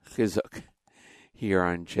Morning Chizuk here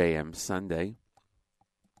on JM Sunday.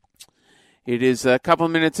 It is a couple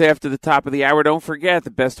of minutes after the top of the hour. Don't forget, the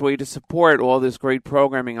best way to support all this great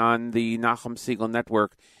programming on the Nachum Segal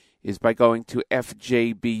Network is by going to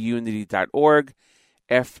fjbunity.org,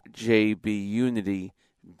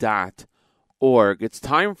 fjbunity.org. It's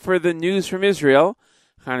time for the news from Israel.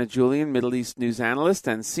 Hannah Julian, Middle East news analyst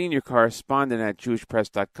and senior correspondent at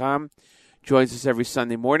JewishPress.com, joins us every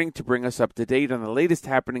Sunday morning to bring us up to date on the latest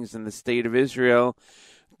happenings in the state of Israel.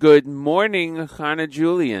 Good morning, Hannah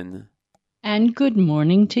Julian. And good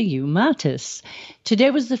morning to you, Matis. Today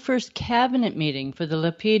was the first cabinet meeting for the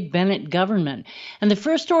Lapid-Bennett government, and the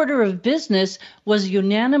first order of business was a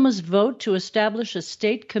unanimous vote to establish a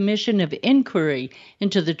state commission of inquiry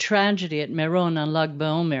into the tragedy at Meron on Lag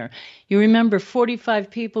BaOmer. You remember 45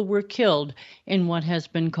 people were killed in what has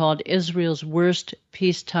been called Israel's worst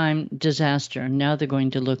peacetime disaster. Now they're going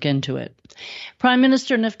to look into it. Prime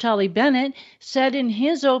Minister Naftali Bennett said in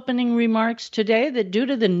his opening remarks today that due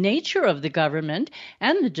to the nature of the government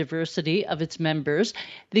and the diversity of its members,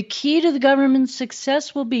 the key to the government's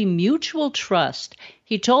success will be mutual trust.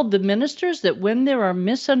 He told the ministers that when there are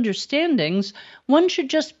misunderstandings, one should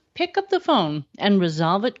just pick up the phone and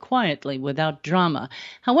resolve it quietly without drama.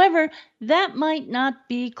 However, that might not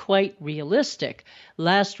be quite realistic.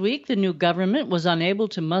 Last week, the new government was unable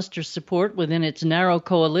to muster support within its narrow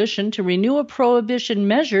coalition to renew a prohibition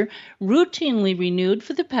measure routinely renewed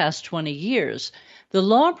for the past 20 years. The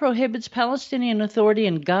law prohibits Palestinian Authority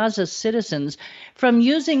and Gaza citizens from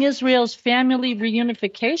using Israel's family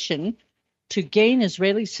reunification to gain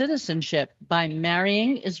Israeli citizenship by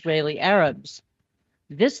marrying Israeli Arabs.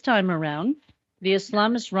 This time around, the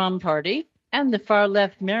Islamist Ram Party and the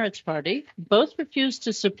far-left Meretz Party both refused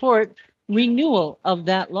to support renewal of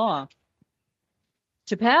that law.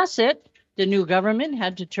 To pass it, the new government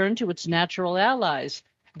had to turn to its natural allies,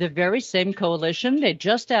 the very same coalition they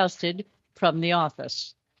just ousted from the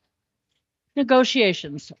office.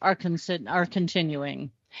 Negotiations are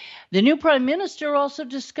continuing. The new prime minister also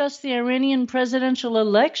discussed the Iranian presidential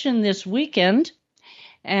election this weekend,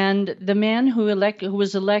 and the man who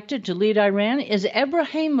was elected to lead Iran is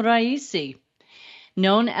Ebrahim Raisi,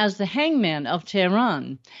 known as the Hangman of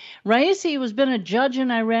Tehran. Raisi, who has been a judge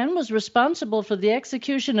in Iran, was responsible for the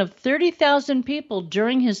execution of 30,000 people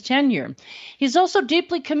during his tenure. He's also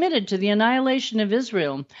deeply committed to the annihilation of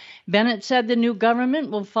Israel. Bennett said the new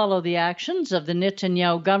government will follow the actions of the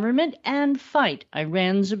Netanyahu government and fight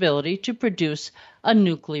Iran's ability to produce a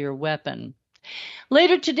nuclear weapon.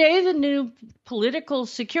 Later today, the new political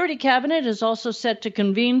security cabinet is also set to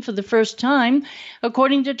convene for the first time.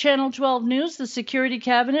 According to Channel 12 News, the security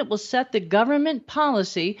cabinet will set the government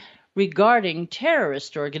policy regarding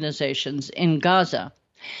terrorist organizations in Gaza.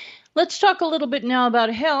 Let's talk a little bit now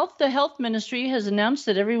about health. The health ministry has announced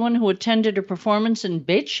that everyone who attended a performance in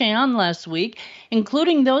Beit Shean last week,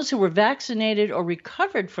 including those who were vaccinated or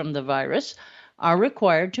recovered from the virus, are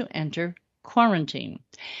required to enter quarantine.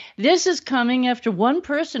 This is coming after one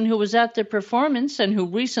person who was at the performance and who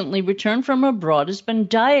recently returned from abroad has been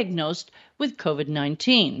diagnosed with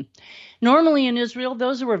COVID-19. Normally in Israel,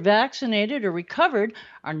 those who are vaccinated or recovered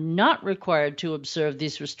are not required to observe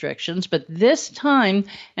these restrictions, but this time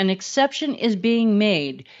an exception is being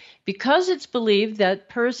made because it's believed that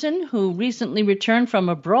person who recently returned from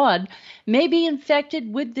abroad may be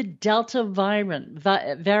infected with the Delta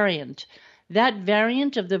variant. That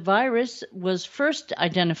variant of the virus was first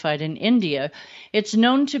identified in India. It's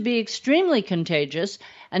known to be extremely contagious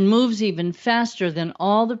and moves even faster than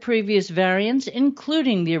all the previous variants,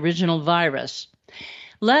 including the original virus.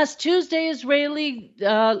 Last Tuesday, Israelis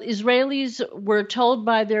were told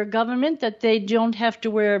by their government that they don't have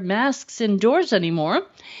to wear masks indoors anymore.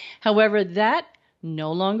 However, that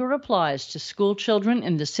no longer applies to school children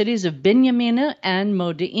in the cities of Binyamina and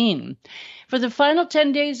Modi'in. For the final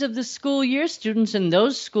 10 days of the school year, students in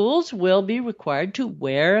those schools will be required to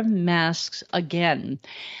wear masks again.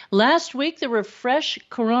 Last week, there were fresh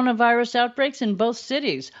coronavirus outbreaks in both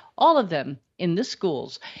cities, all of them in the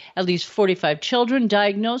schools. At least 45 children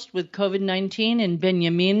diagnosed with COVID-19 in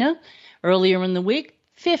Binyamina. Earlier in the week,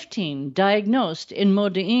 15 diagnosed in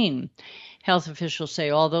Modi'in. Health officials say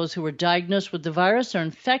all those who were diagnosed with the virus are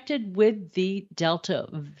infected with the Delta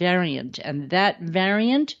variant, and that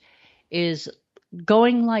variant is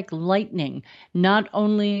going like lightning, not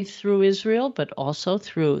only through Israel, but also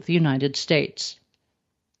through the United States.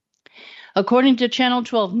 According to Channel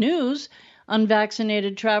 12 News,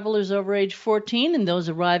 unvaccinated travelers over age 14 and those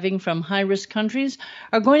arriving from high-risk countries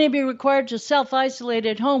are going to be required to self-isolate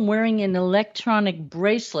at home wearing an electronic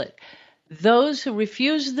bracelet. Those who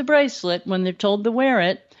refuse the bracelet when they're told to wear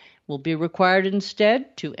it will be required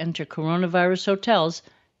instead to enter coronavirus hotels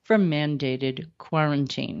for mandated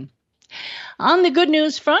quarantine. On the good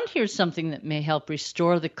news front, here's something that may help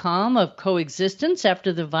restore the calm of coexistence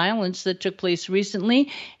after the violence that took place recently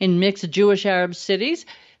in mixed Jewish-Arab cities.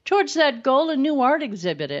 Towards that goal, a new art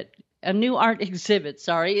exhibit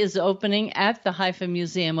is opening at the Haifa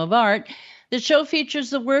Museum of Art. The show features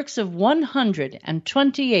the works of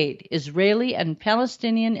 128 Israeli and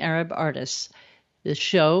Palestinian Arab artists. The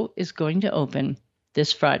show is going to open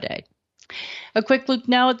this Friday. A quick look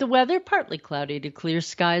now at the weather. Partly cloudy to clear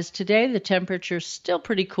skies today. The temperature still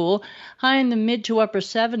pretty cool, high in the mid to upper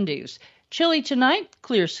 70s. Chilly tonight,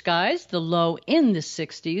 clear skies, the low in the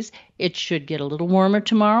 60s. It should get a little warmer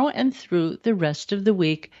tomorrow and through the rest of the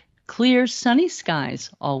week. Clear, sunny skies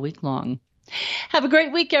all week long. Have a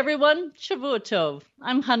great week, everyone. Shavua Tov.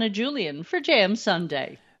 I'm Hannah Julian for JM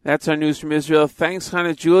Sunday. That's our news from Israel. Thanks,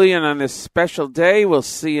 Hannah Julian, on this special day. We'll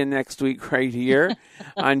see you next week right here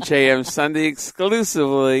on JM Sunday,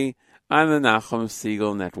 exclusively on the Nachum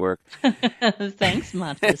Segal Network. Thanks,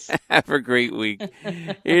 Matis. Have a great week.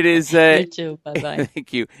 It is... you too. Bye-bye.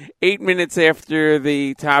 Thank you. 8 minutes after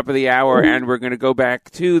the top of the hour, and we're going to go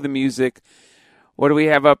back to the music. What do we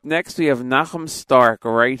have up next? We have Nachum Stark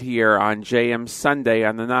right here on JM Sunday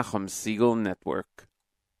on the Nachum Segal Network.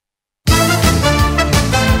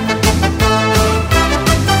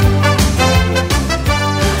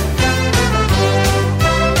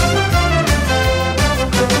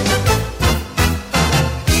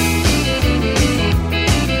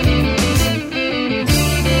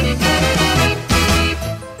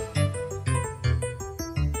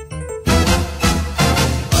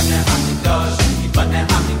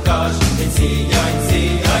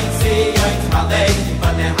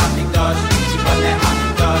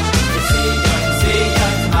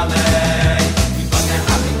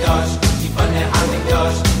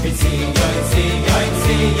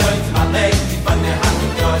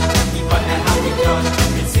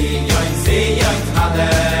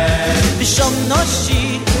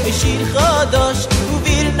 שיר חדש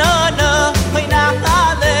ובירננה מי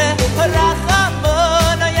נחלה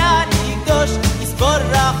הרחמון היה נקדוש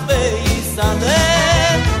יספורח ויסלה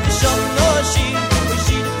שום שיר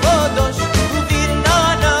ושיר חדש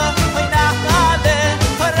ובירננה מי נחלה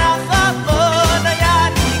הרחמון היה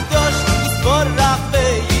נקדוש יספורח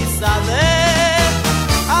ויסלה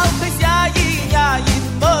על פס יין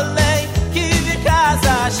מולי כברכז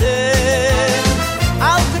השם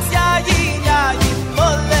על פס יין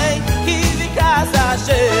מולי כברכז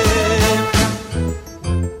השם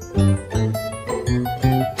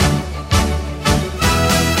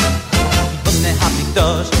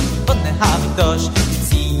בונה המקדוש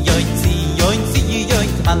ציון ציון ציון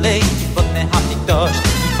תמלא בונה המקדוש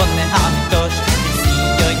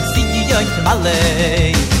ציון ציון תמלא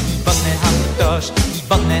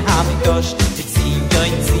בונה המקדוש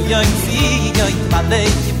ציון ציון תמלא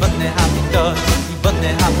בונה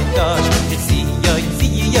המקדוש ציון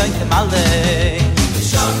ציון תמלא malay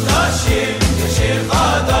shonoshim shir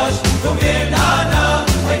chodosh uvirnana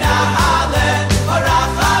oina ale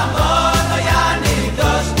orachamon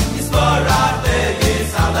oyanidosh yisborach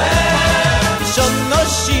ve'yisale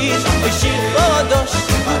shonoshim shir chodosh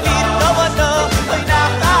uvirnana oina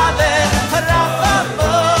ale orachamon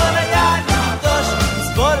oyanidosh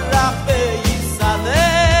yisborach ve'yisale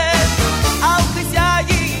al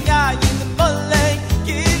kisyayin yayin molay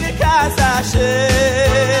kivikas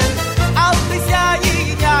Hashem al kisyayin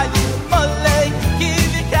yayin molay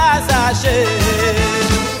kivikas Hashem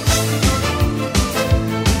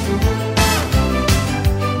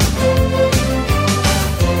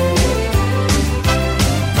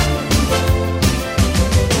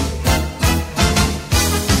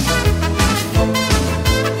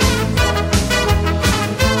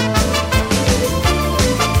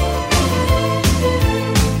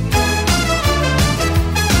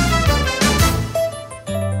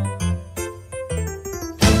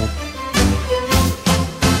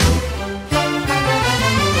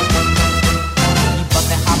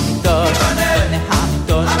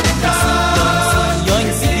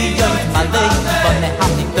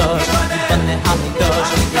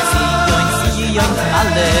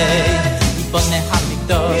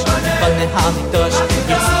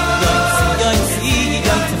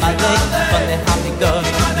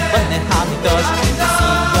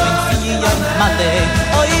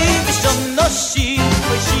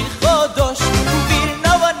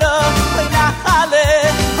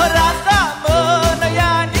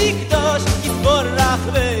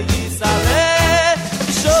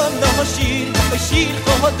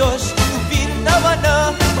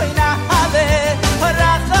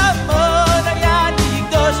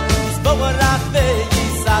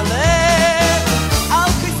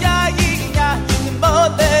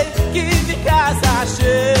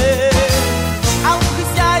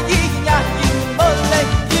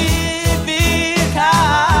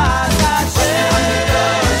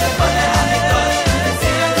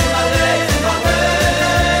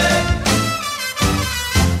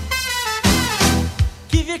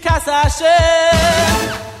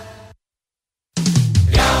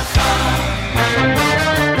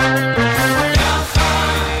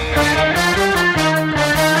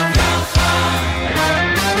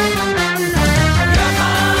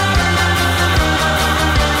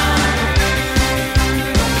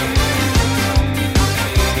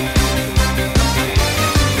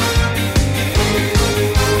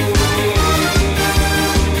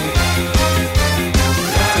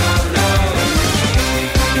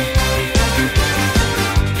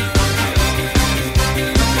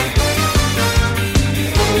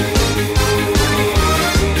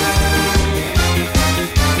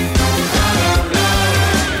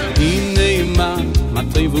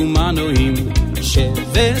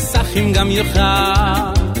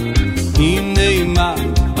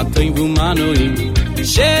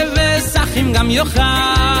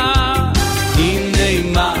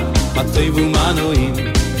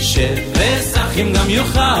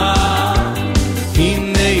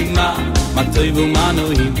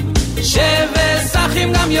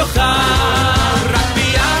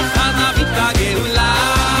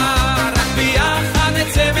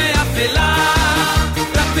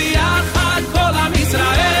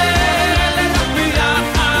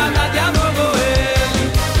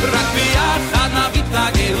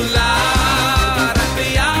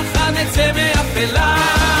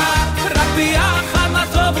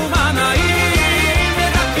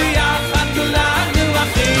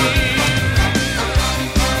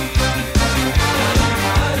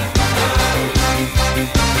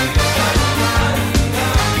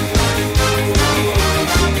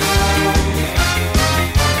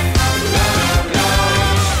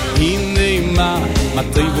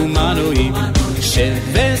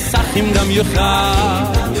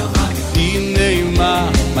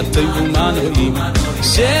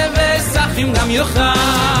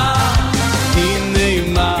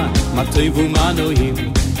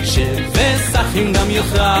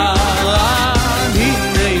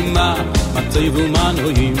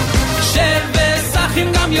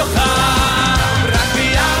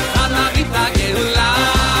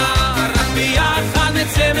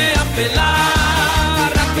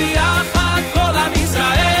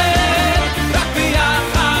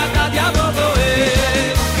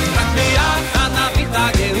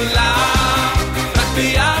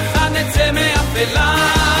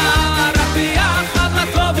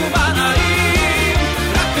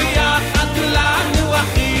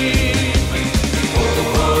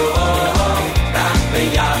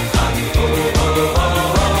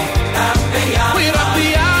We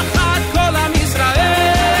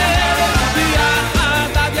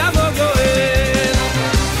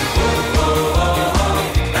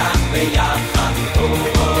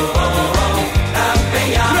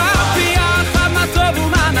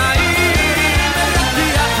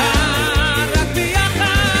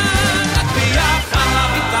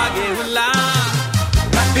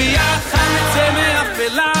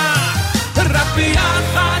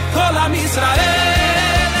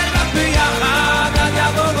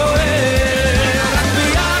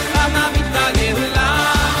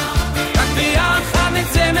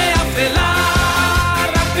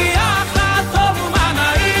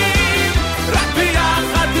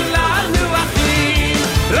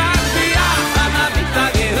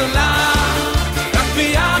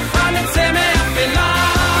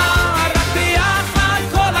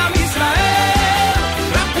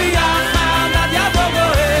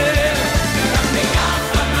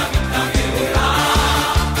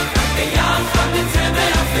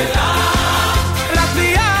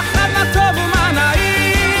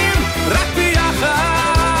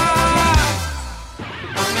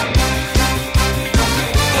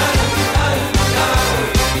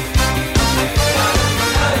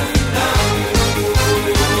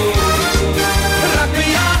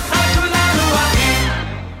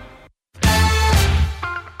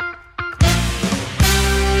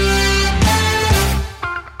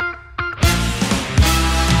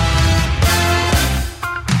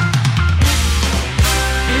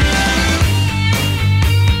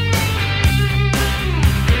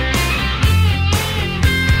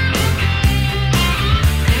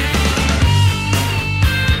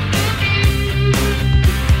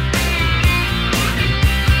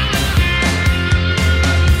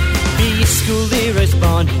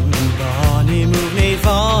banim banim uvnei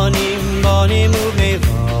vanim banim uvnei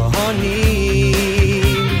vanim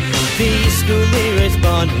V'yizku liris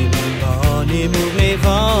banim banim uvnei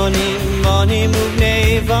vanim banim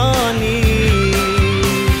uvnei vanim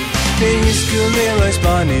V'yizku liris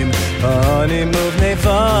banim banim uvnei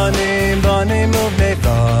vanim banim uvnei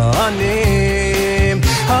vanim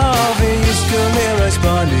V'yizku liris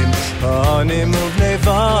banim banim uvnei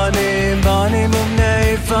vanim banim uvnei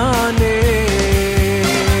vanim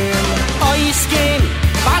Oiskim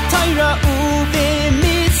batayra uve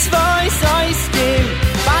mitzvahs oiskim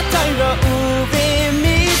batayra uve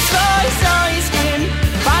mitzvahs oiskim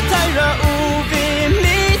batayra uve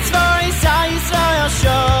mitzvahs Yisrael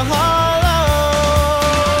shalom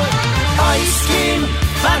oiskim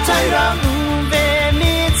batayra uve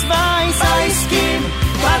mitzvahs oiskim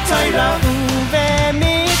batayra uve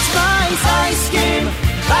mitzvahs oiskim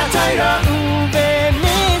batayra uve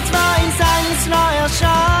mitzvahs Yisrael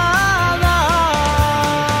shalom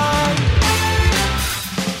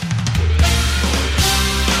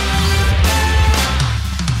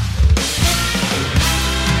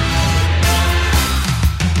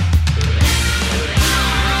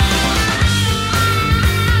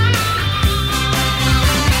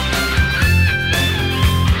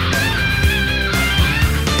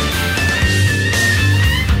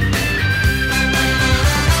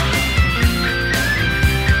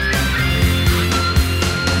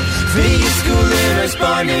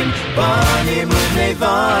Banim, banim, uvnei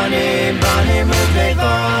vanim, banim, uvnei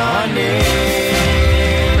vanim.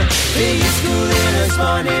 V'yizku liris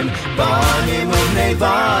banim, banim, uvnei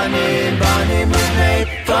vanim, banim, uvnei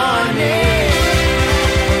vanim.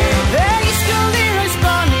 V'yizku liris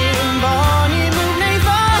banim, banim, uvnei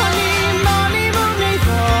vanim, banim, uvnei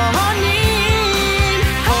vanim.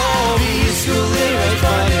 Oh, v'yizku liris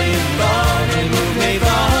banim, banim, uvnei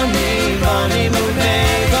vanim, banim, uvnei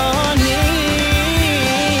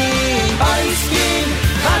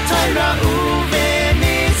Batayra uve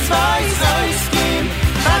mitzvahs oiskim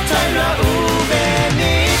Batayra uve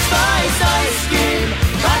mitzvahs oiskim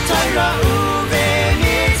Batayra uve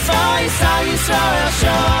mitzvahs Yisrael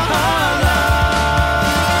shalom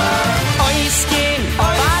oiskim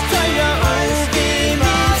Batayra uve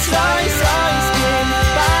mitzvahs oiskim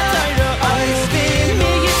Batayra uve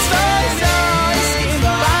mitzvahs oiskim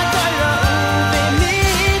Batayra uve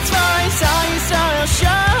mitzvahs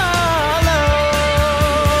Yisrael shalom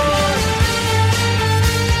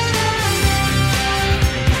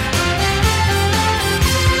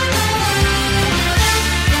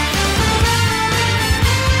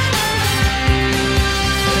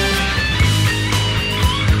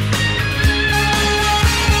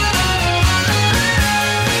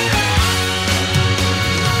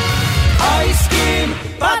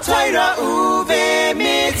Batayra uve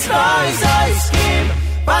mitzvahs oiskim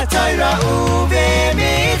Batayra uve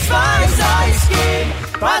mitzvahs oiskim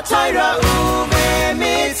Batayra uve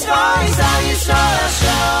mitzvahs Yisrael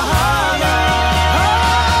shalom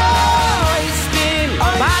oiskim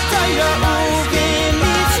Batayra uve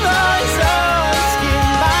mitzvahs oiskim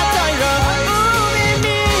Batayra uve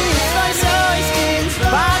mitzvahs oiskim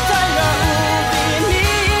Batayra uve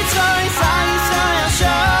mitzvahs Yisrael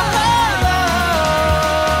shalom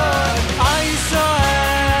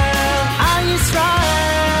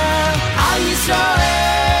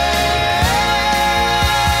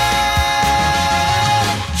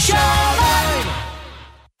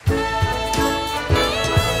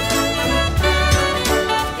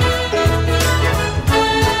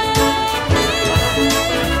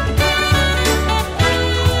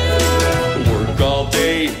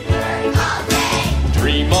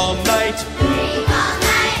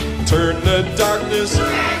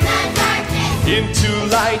into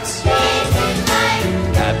light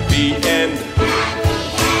at the end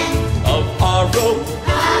of our rope.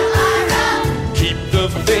 Keep the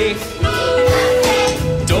faith,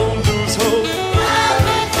 don't lose hope.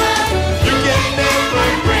 You can never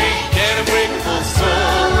break an unbreakable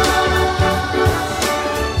soul.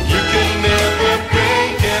 You can never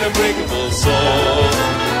break an unbreakable soul.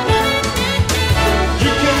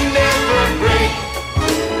 You can never break.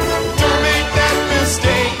 Don't make that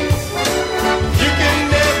mistake.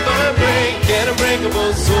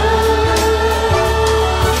 Unbreakable soul.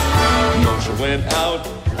 Moshe went out,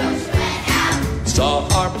 saw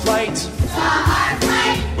our plight.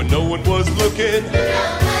 When no one was looking,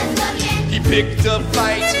 he picked a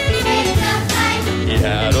fight. He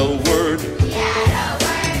had a word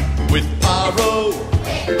with Paro.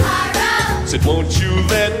 Said, won't you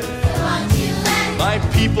let my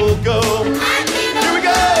people go? Here we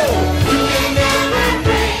go. You can never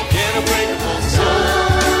break an unbreakable soul.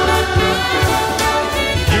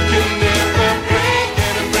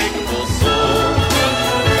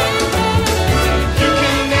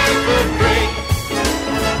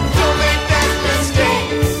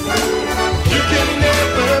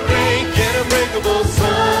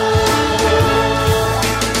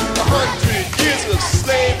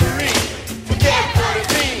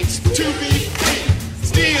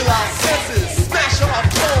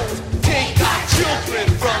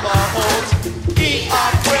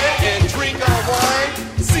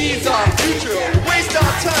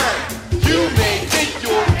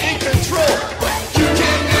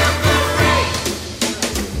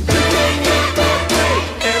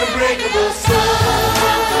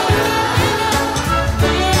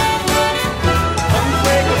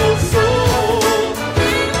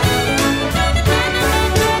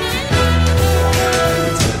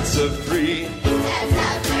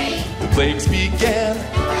 plagues began.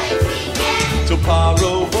 So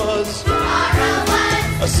Paro was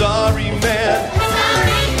a sorry man.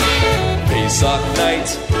 Pesach night,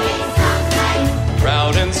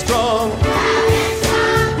 proud and strong.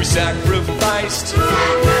 We sacrificed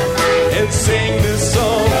and sang this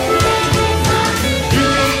song. You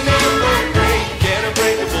can never break an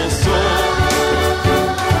unbreakable soul.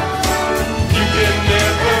 You can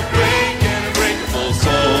never break an unbreakable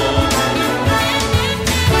soul.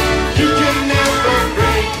 You can never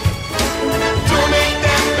break. Don't make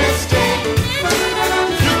that mistake.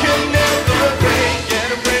 You can never break an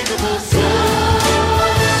unbreakable soul.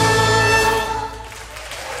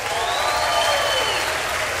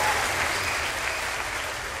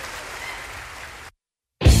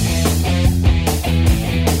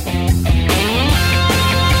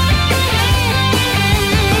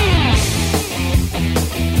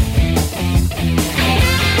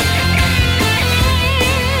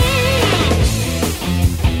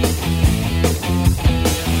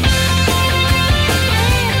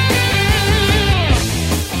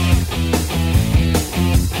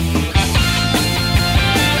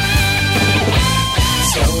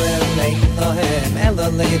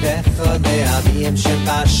 Le'avim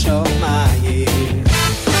shebashomayim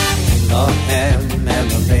Elohem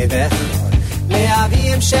Elolei v'chol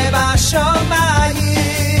Le'avim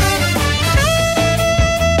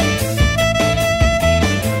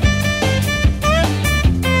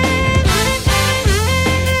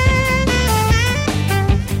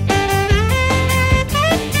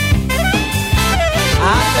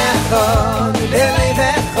Amechon Elolei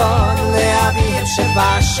v'chol Le'avim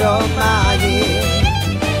shebashomayim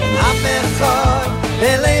Amechon,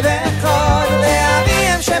 Elevechon,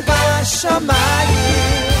 Le'avim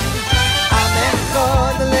shebashomayim.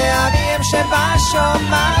 Amechon, Le'avim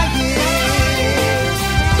shebashomayim.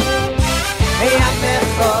 Hey,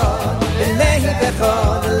 Amechon,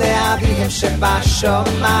 Elevechon, Le'avim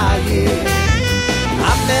shebashomayim.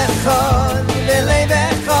 Amechon,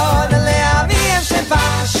 Elevechon, Le'avim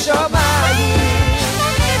shebashomayim.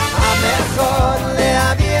 Amechon,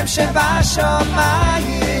 Le'avim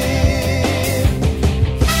shebashomayim.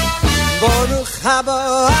 Baruch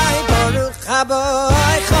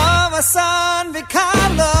haboy, chavasan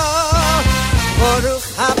v'kalo. Baruch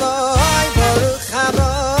haboy,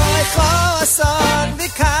 chavasan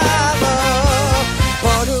v'kalo.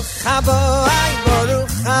 Baruch haboy,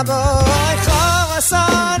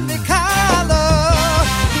 chavasan v'kalo.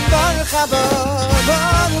 Baruch haboy,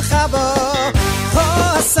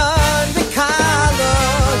 chavasan v'kalo.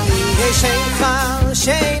 Yeh sheikha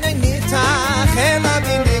she'eino niftach elav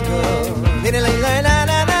indigo.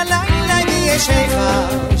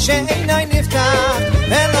 She'eino niftach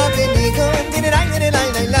elav indigo.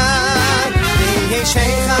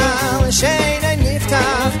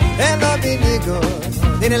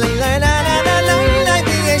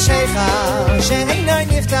 She'eino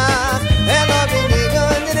niftach elav indigo.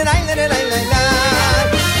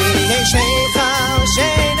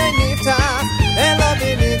 She'eino niftach elav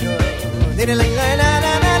indigo.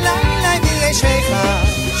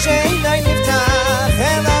 She'eino niftach elav indigo. She'eino niftach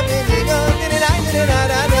elav indigo.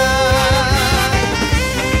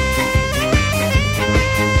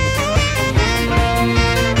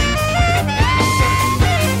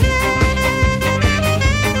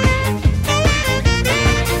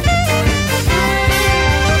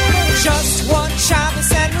 Just one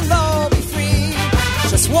Shabbos and we'll all be free.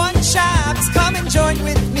 Just one Shabbos, come and join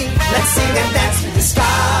with me. Let's sing and dance through the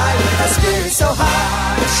sky with our spirits so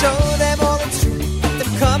high. We'll show them all it's true. Let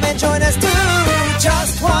them come and join us too.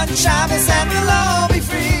 Just one Shabbos and we'll all be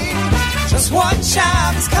free. Just one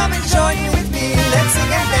Shabbos, come and join with me. Let's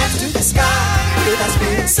sing and dance through the sky with our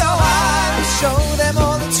spirits so high. We'll show them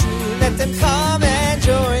all it's true. Let them come and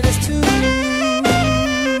join us too.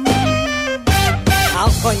 Al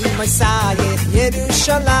Choyim Mosayich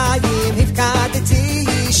Yerushalayim Hifkadeti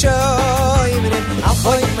Shoyim Al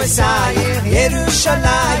Choyim Mosayich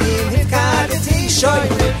Yerushalayim Hifkadeti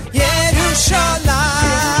Shoyim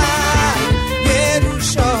Yerushalayim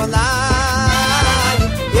Yerushalayim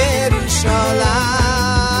Yerushalayim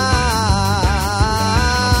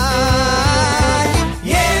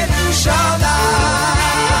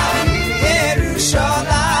Yerushalayim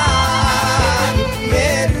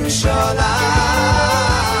Yerushalayim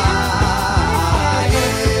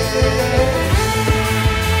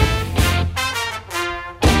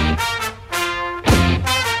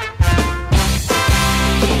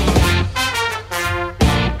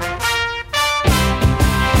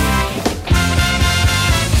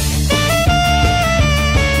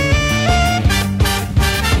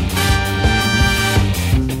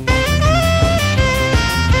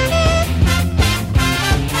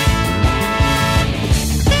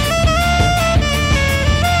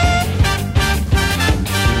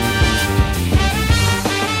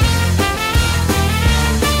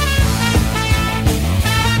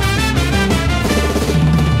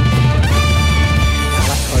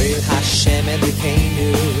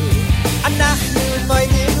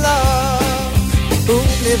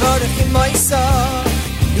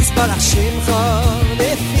Yisbarach Shimcha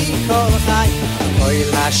Lefi Kol Chai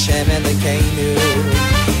Koil Hashem Elokeinu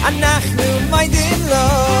Anachnu Moedim Lo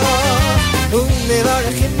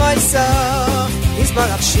Umevarach in Moisach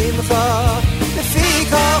Yisbarach Shimcha Lefi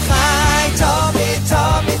Kol Chai Tomi,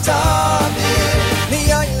 Tomi, Tomi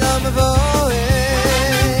Miyoylam Avoed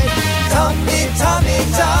Tomi, Tomi,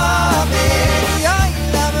 Tomi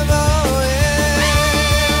Miyoylam Avoed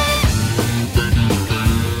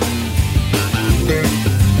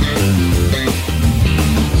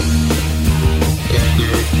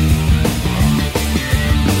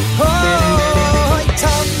Oh,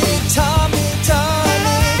 Tommy, Tommy,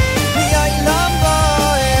 Tommy, Miyoylam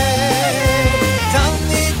Avoed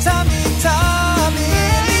Tommy, Tommy, Tommy,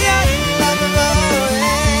 Miyoylam Avoed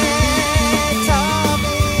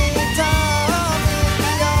Tommy, Tommy,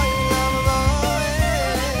 Miyoylam Avoed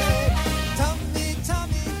Tommy,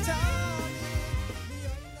 Tommy, Tommy,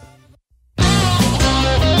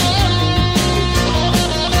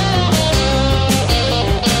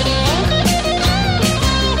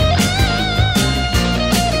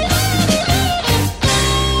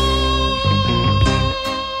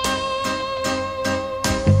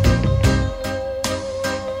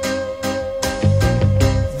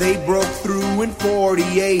 They broke through in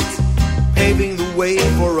 48, paving the way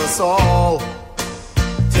for us all.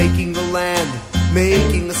 Taking the land,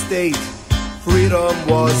 making a state, freedom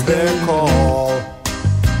was their call.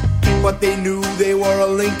 But they knew they were a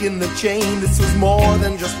link in the chain. This was more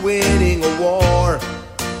than just winning a war.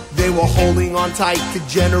 They were holding on tight to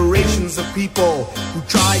generations of people who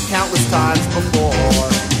tried countless times before.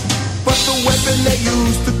 But the weapon they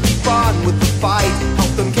used to keep on with the fight,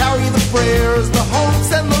 helped them carry the prayers, the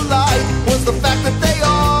hopes and the light, was the fact that they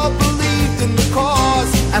all believed in the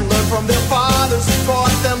cause and learned from their fathers who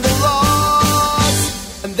taught them the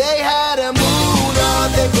laws. And they had a emunah,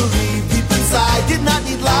 they believed deep inside, did not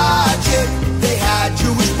need logic. They had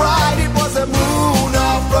Jewish pride, it was a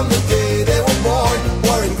emunah from the day they were born,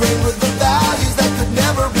 were ingrained with the values that could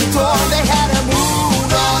never be torn. They had a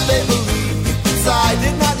emunah, they believed deep inside,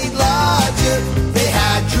 did not need logic. They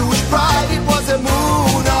had Jewish pride, it was a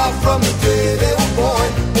emunah from the day they were born,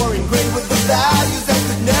 were ingrained with the values that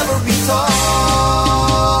could never be torn.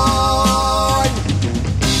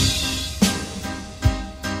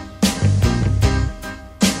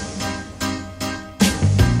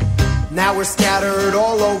 Now we're scattered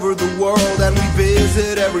all over the world and we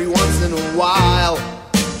visit every once in a while.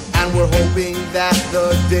 And we're hoping that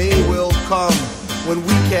the day will come when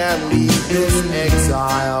we can leave this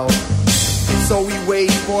exile. So we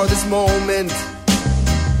wait for this moment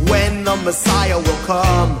when the Messiah will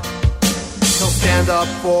come. He'll stand up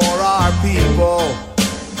for our people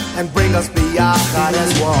and bring us biyachad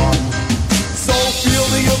as one. So feel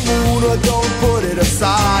the emunah, don't put it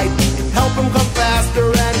aside. Help him come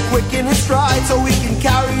faster and quicken his stride, so we can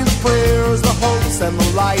carry the prayers, the hopes and the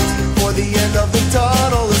light, for the end of the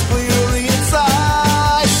tunnel is clearly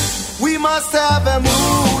inside. We must have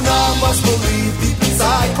emunah, must believe deep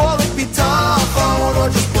inside. Call it bitachon or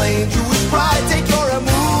just plain Jewish pride. Take your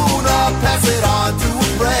emunah, pass it on to a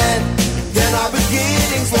friend, then our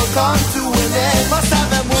beginnings will come to an end. Must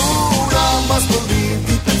have emunah, must believe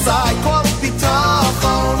deep inside. Call it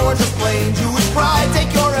bitachon or just plain Jewish pride.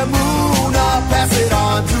 Take your emunah, pass it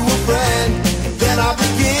on to a friend, then our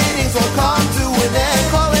beginnings will come to an end.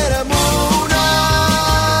 Call it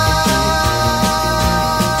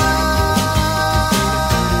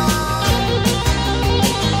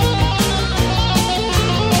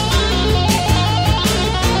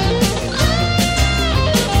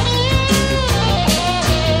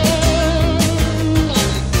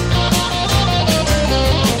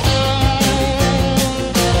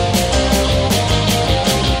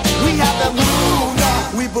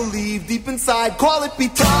deep inside, call it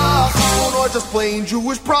bitachon or just plain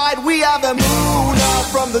Jewish pride. We have emunah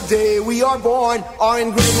from the day we are born, are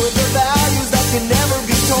ingrained with the values that can never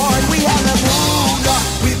be torn. We have emunah,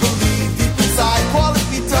 we believe deep inside, call it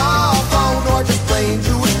bitachon or just plain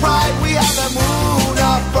Jewish pride. We have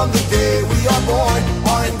emunah from the day we are born,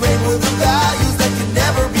 are ingrained with the values that can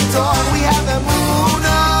never be torn. We have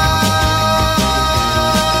emunah.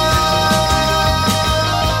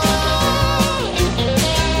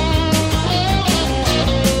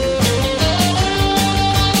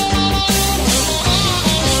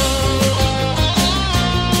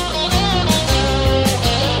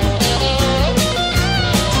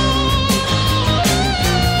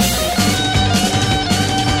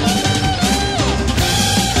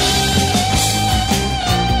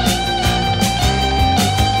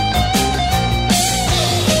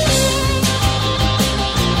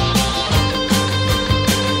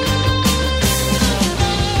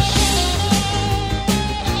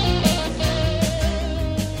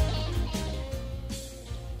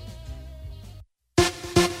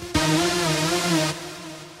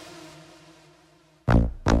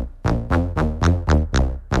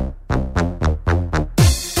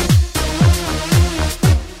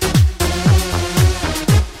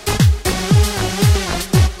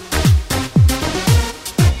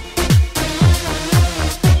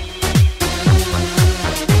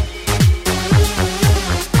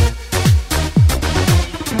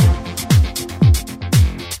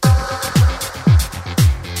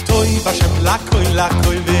 Hashem lakol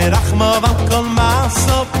lakol verachma val kol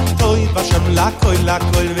masov Toy Hashem lakol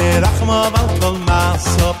lakol verachma val kol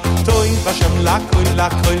masov Toy Hashem lakol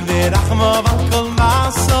lakol verachma val kol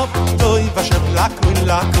masov Toy Hashem lakol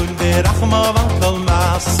lakol verachma val kol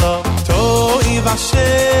masov Toy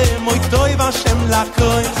Hashem oy Toy Hashem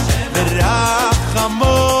lakol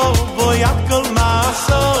verachma voy kol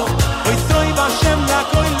masov Oy Toy Hashem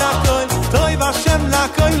lakol lakol Toy Hashem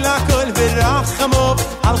lakol lakol verachma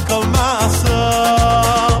al kol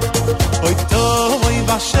masov Oy Toy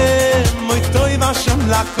Hashem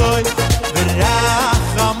lakol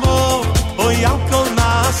verachma oy al kol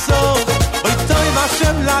masov Oy Toy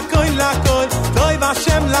Hashem lakol lakol Toy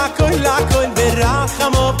Hashem lakol lakol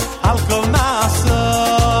verachma al kol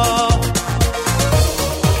masov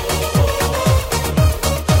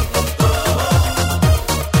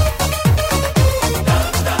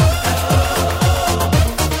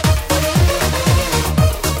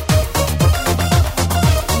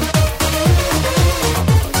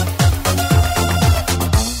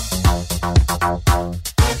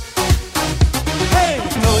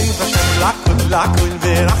lakol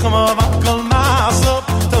verachma val kol masov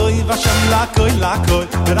Toy Hashem lakol lakol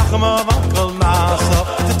verachma val kol masov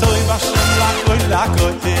Toy Hashem lakol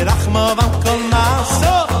lakol verachma val kol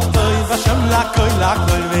masov Toy Hashem lakol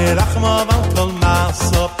lakol verachma val kol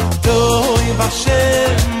masov Toy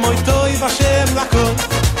Hashem oy Toy Hashem lakol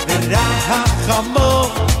verachma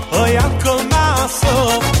oy al kol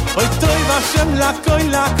masov Oy Toy Hashem lakol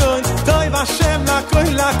lakol Toy Hashem lakol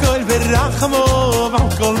lakol verachma val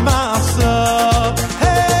kol masov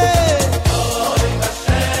Hey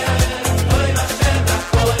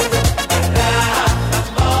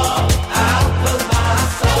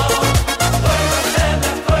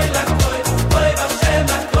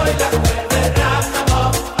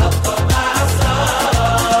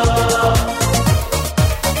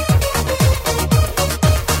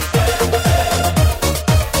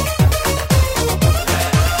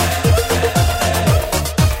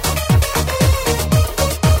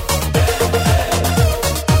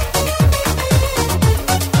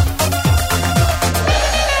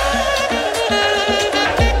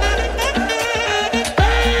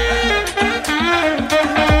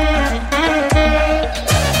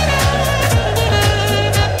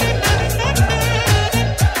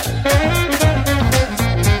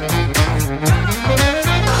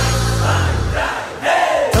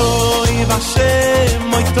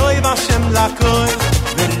Toy Hashem lakol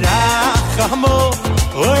verachma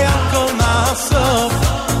al kol masov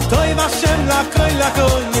Toy Hashem lakol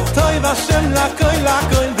lakol Toy Hashem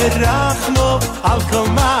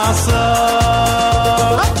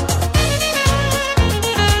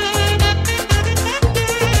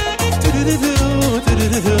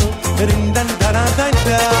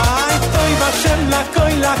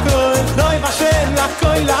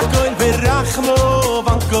lakol lakol verachma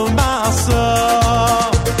al kol masov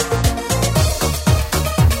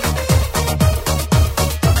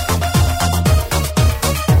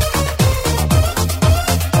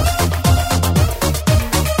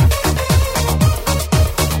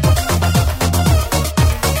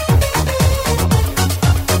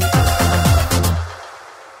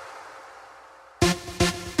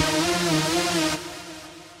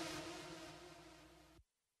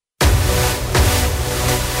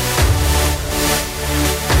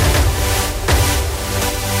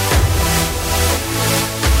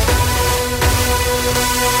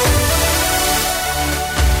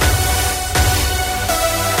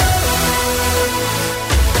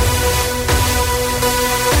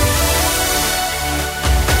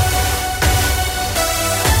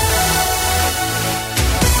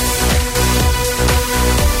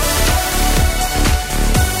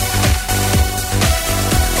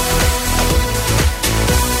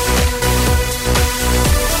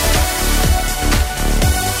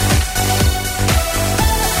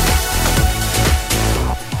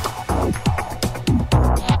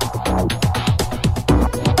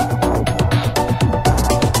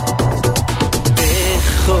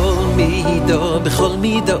bechol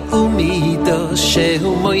mido umido shehu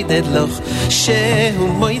moided loch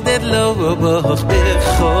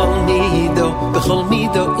bechol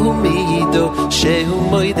mido umido shehu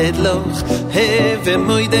moided loch heve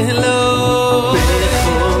moided loch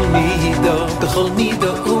bechol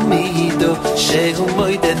mido umido shehu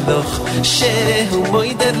moided loch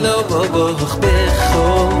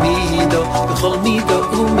bechol mido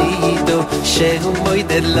umido shehu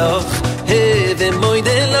moided loch heve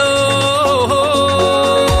moided loch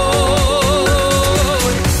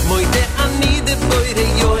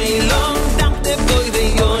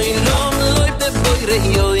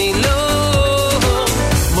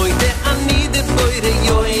Moide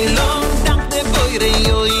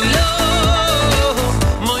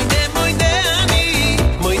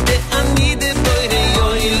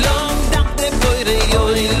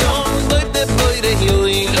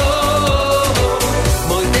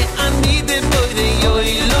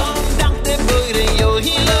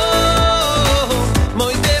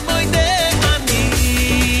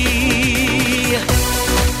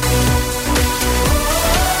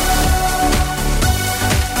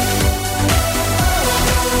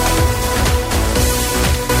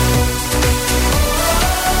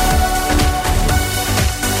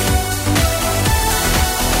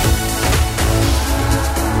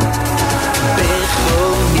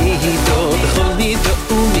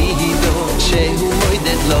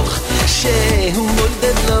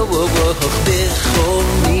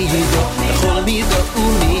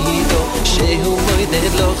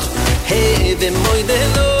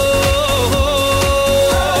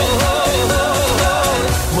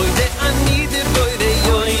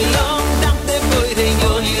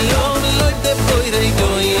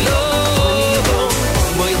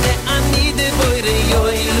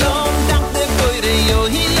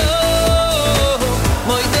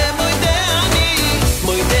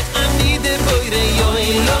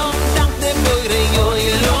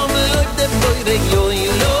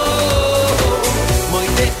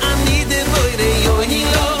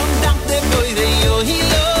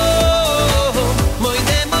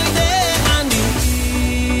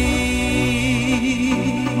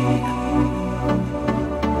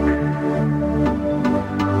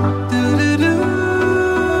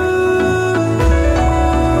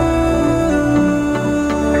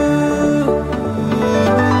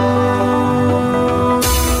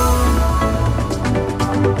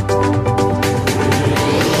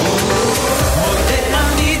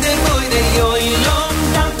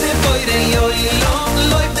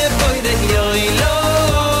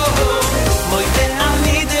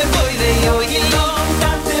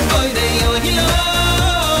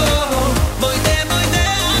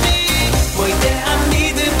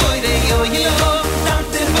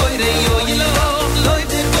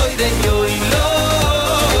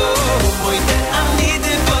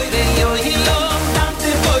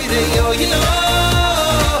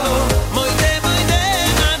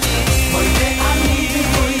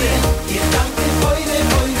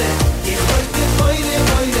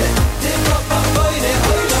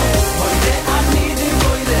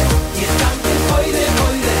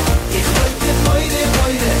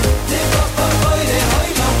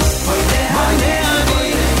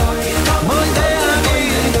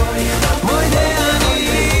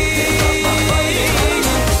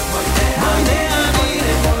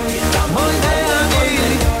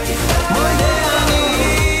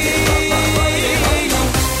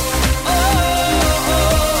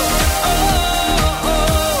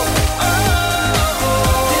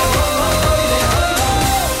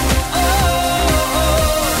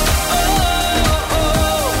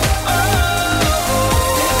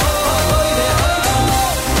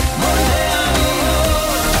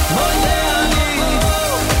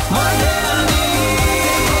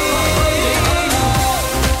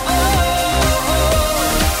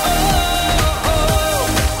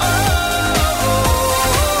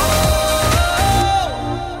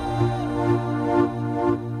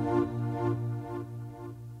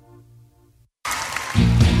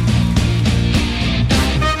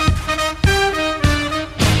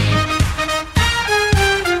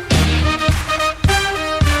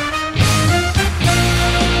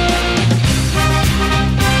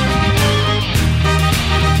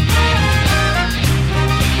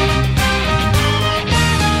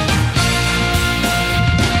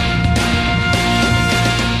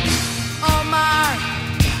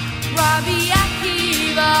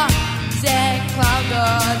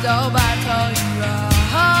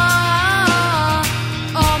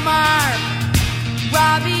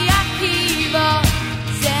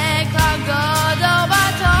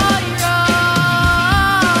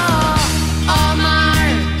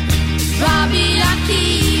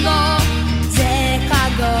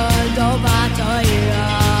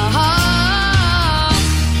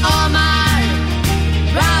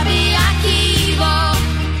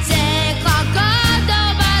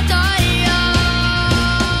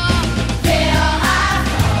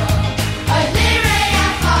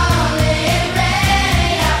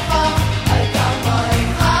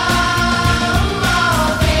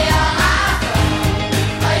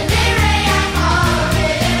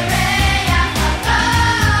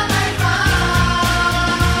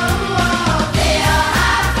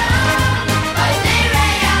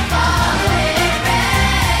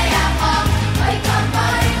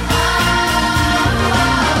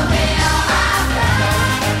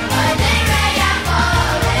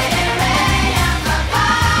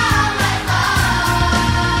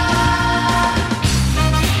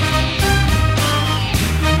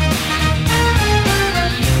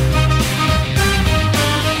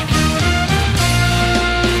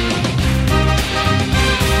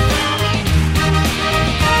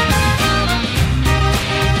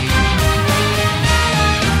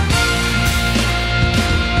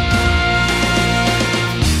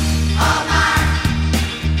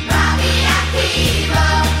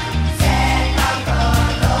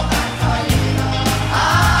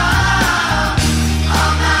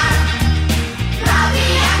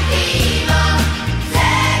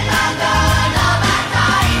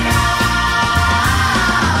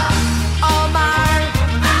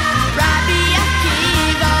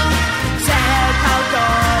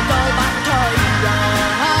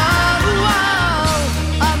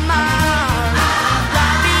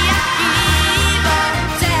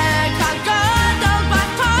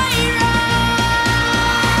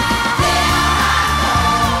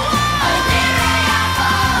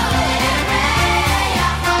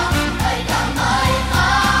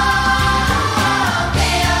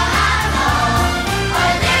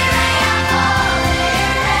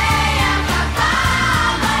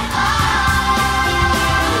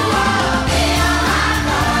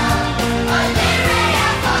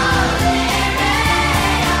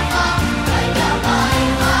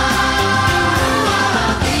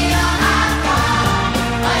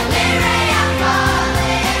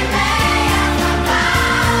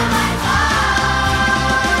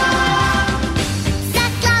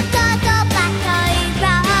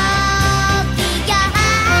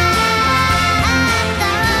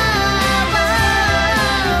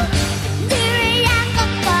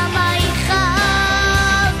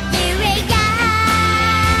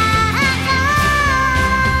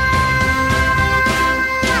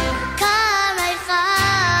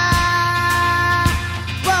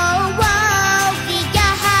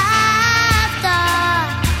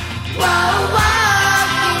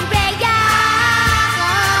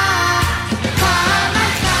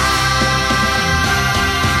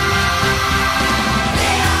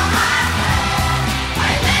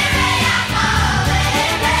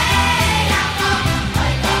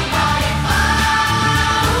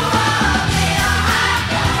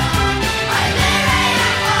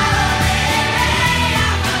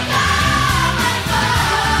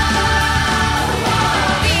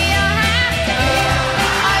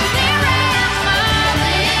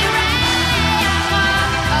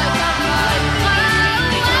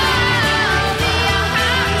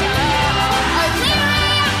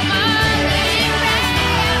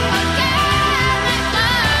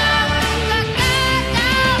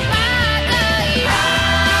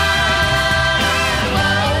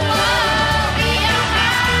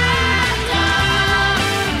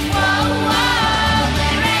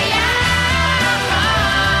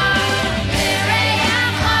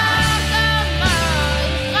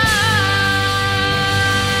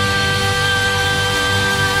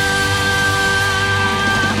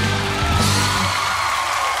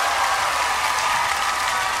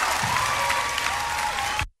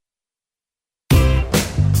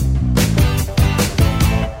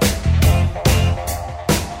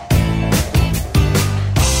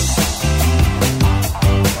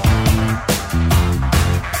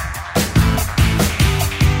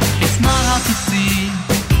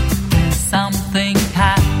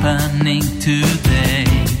happening today?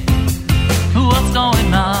 What's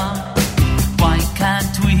going on? Why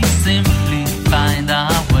can't we simply find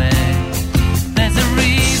our way? There's a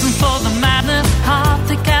reason for the madness,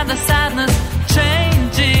 heartache and the sadness.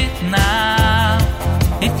 Change it now.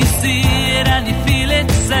 If you see it and you feel it,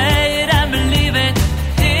 say it and believe it.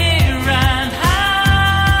 Here and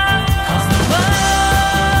now. 'Cause the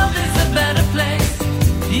world is a better place.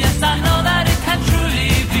 Yes, I know that it can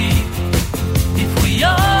truly be. If we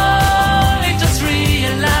only just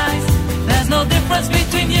realize there's no difference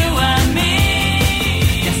between you and me.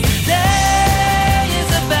 Yesterday is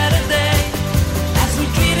a better day as we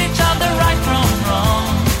treat each other right from wrong.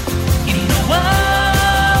 In the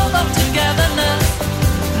world of togetherness,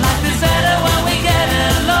 life is better when we get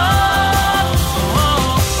along.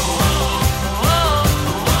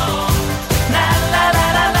 La la la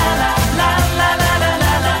la la la la la la la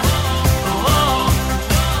la la.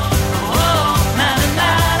 Na na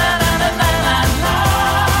na na na na na na.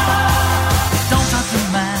 Don't judge a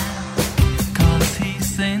man 'cause he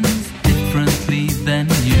sins differently than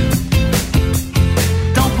you.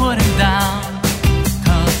 Don't put him down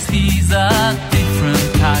 'cause he's a different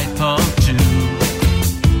type of Jew.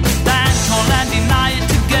 Stand tall and deny it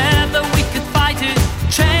together. We could fight it,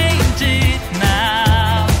 change it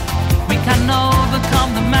now. We can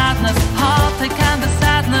overcome the madness, heartache and the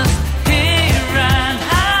sadness. Here and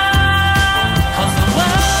now. 'Cause the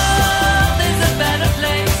world is a better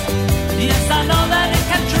place. Yes, I know that it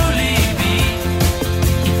can truly be.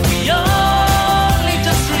 If we only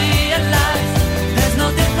just realize there's no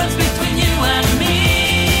difference between you and me.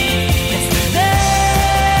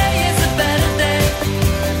 Yesterday is a better day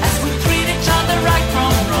as we treat each other right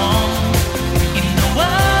from wrong. In the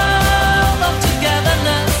world of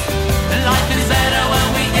togetherness, life is better when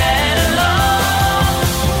we get along.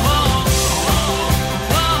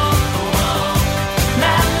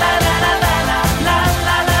 La la la la la la la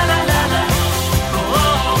la la la la la.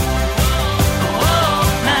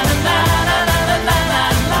 Na na na na na na na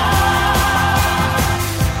na.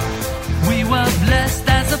 We were blessed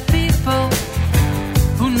as a people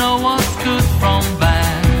who know what's good from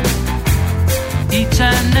bad. Each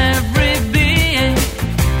and every being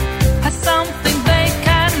has something they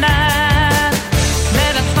can add.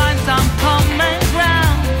 Let us find some common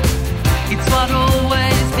ground. It's what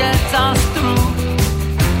always gets us through.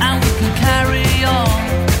 And we can carry on,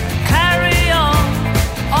 carry on.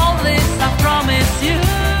 All this I promise you.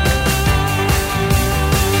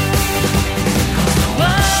 'Cause the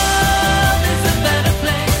world is a better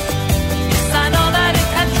place. Yes, I know that it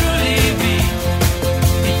can truly be.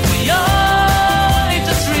 If we only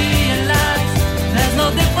just realize there's no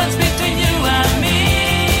difference between you and me.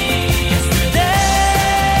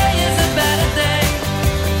 Yesterday is a better day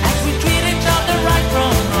as we treat each other right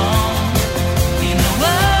from wrong. In a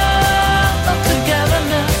world of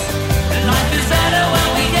togetherness, life is better when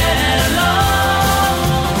we get along.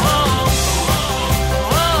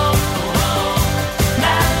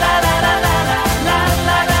 La la la la la la la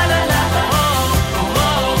la la la la la.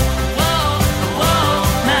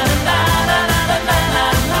 Na na na na na na na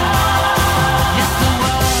na. Yes, the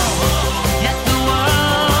world, yes, the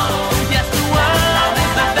world, yes, the world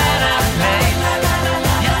is a better place.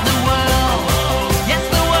 Yes, the world, yes,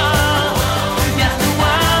 the world, yes, the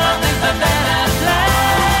world is a better place.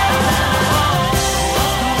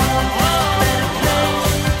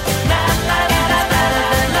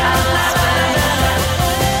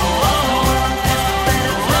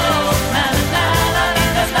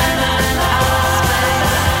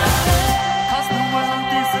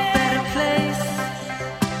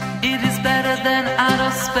 It is better than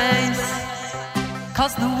outer space.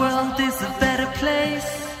 'Cause the world is a better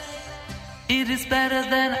place. It is better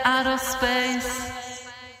than outer space.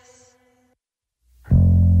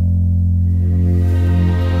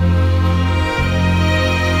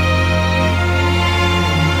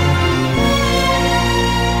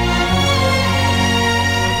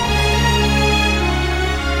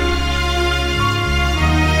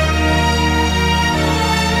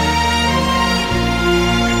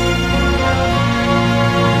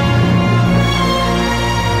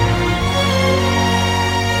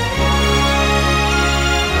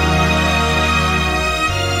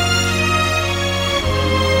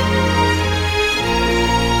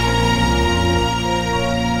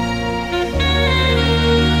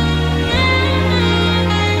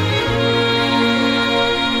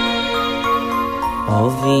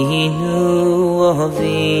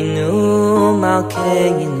 Avinu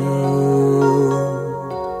Malkeinu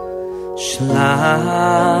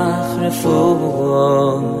Shlach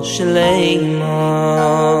refuah shleima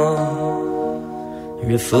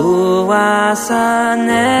Refuas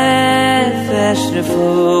HaNefesh,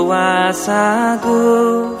 Refuas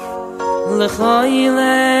HaGuf,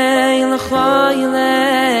 L'choyle, L'choyle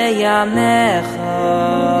Yamecha.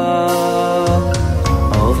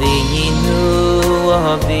 Ovinu,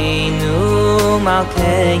 Ovinu,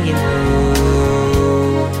 Malkeinu,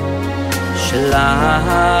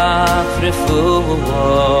 Shlach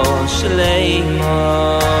Refuah Shleima,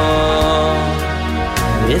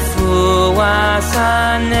 Refuas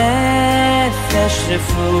HaNefesh,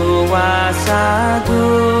 Refuas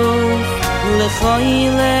HaGuf,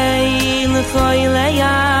 L'choyle, L'choyle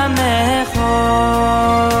Yamecha.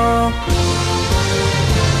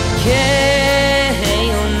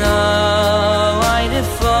 Keilna,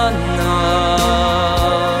 Eidefona,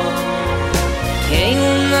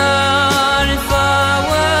 Keilna,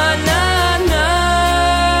 Rifawanana,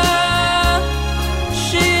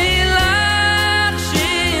 Shilach,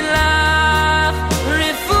 Shilach,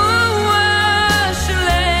 Refuah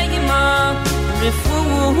Shleima, Refuah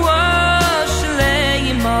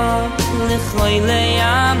Shleima, L'choyle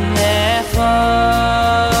Yamecha.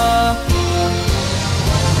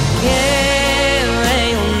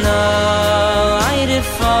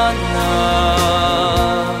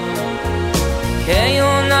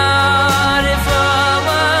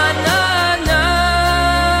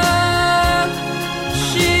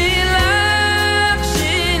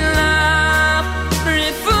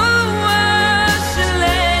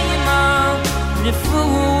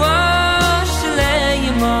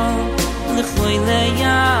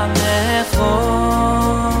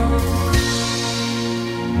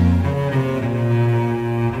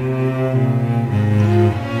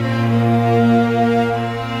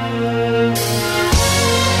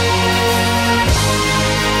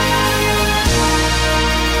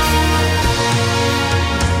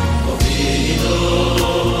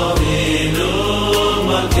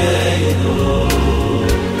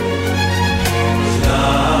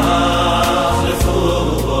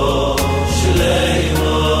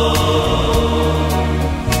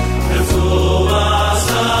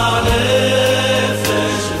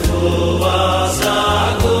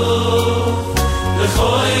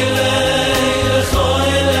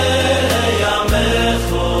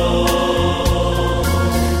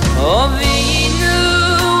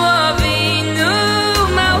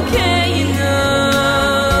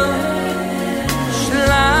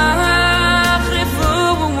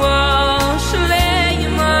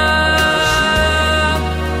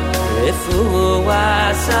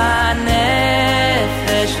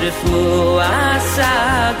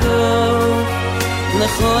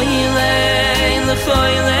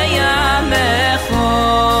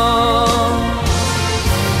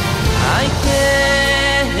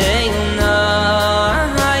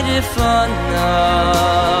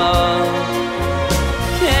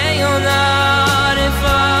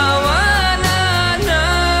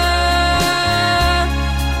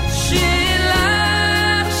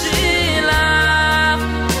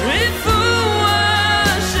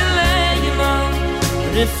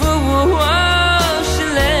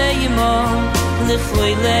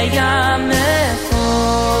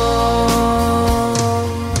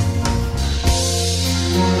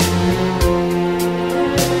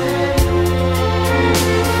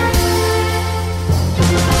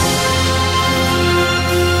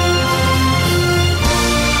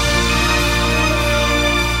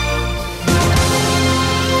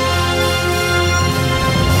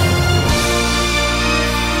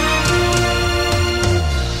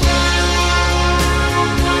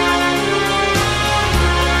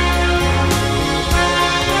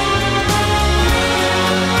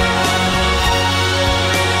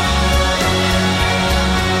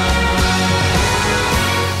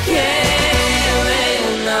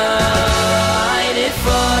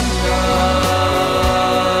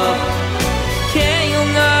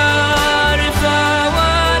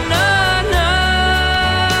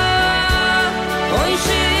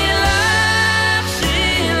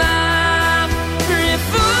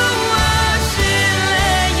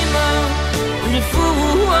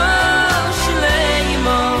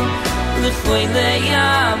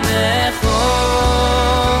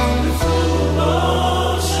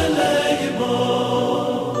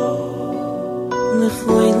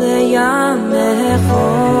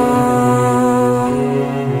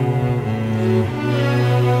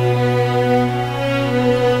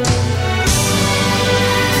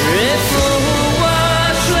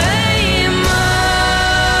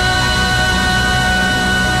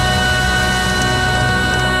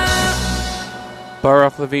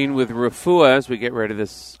 Baruch Levine with Refuah as we get ready to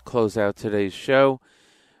close out today's show.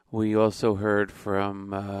 We also heard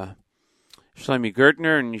from Shlomi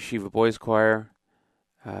Gertner and Yeshiva Boys Choir.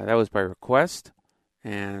 That was by request.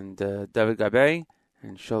 And David Gabe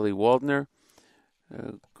and Sholi Waldner.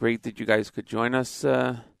 Great that you guys could join us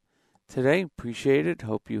today. Appreciate it.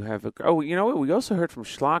 Hope you have a... Oh, you know what? We also heard from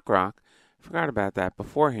Shlock Rock. Forgot about that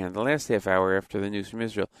beforehand. The last half hour after the news from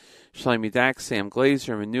Israel. Shlomi Dax, Sam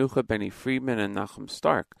Glazer, Menucha, Benny Friedman, and Nachum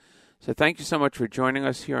Stark. So thank you so much for joining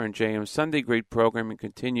us here on JM Sunday. Great programming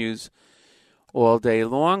continues all day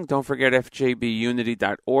long. Don't forget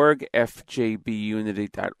fjbunity.org,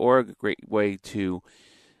 fjbunity.org, a great way to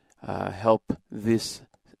help this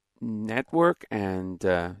network and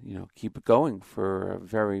keep it going for a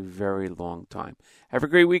very, very long time. Have a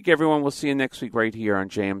great week, everyone. We'll see you next week right here on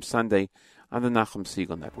JM Sunday on the Nachum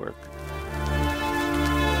Segal Network.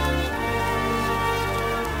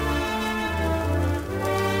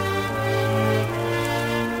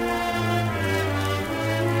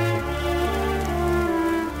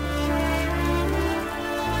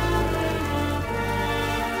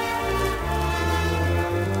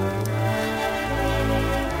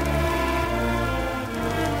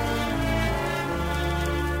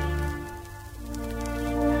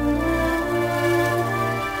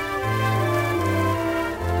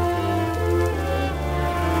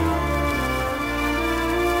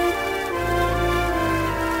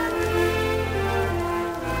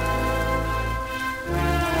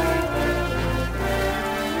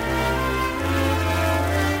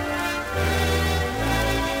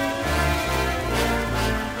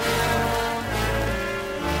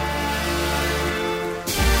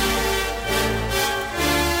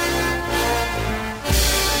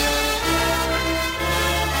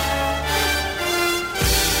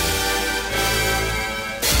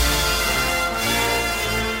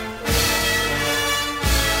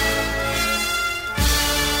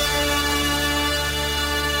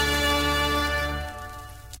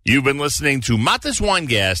 You've been listening to Matis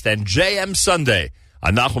Weingast and JM Sunday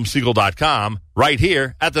on NachumSegal.com, right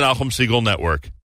here at the Nachum Segal Network.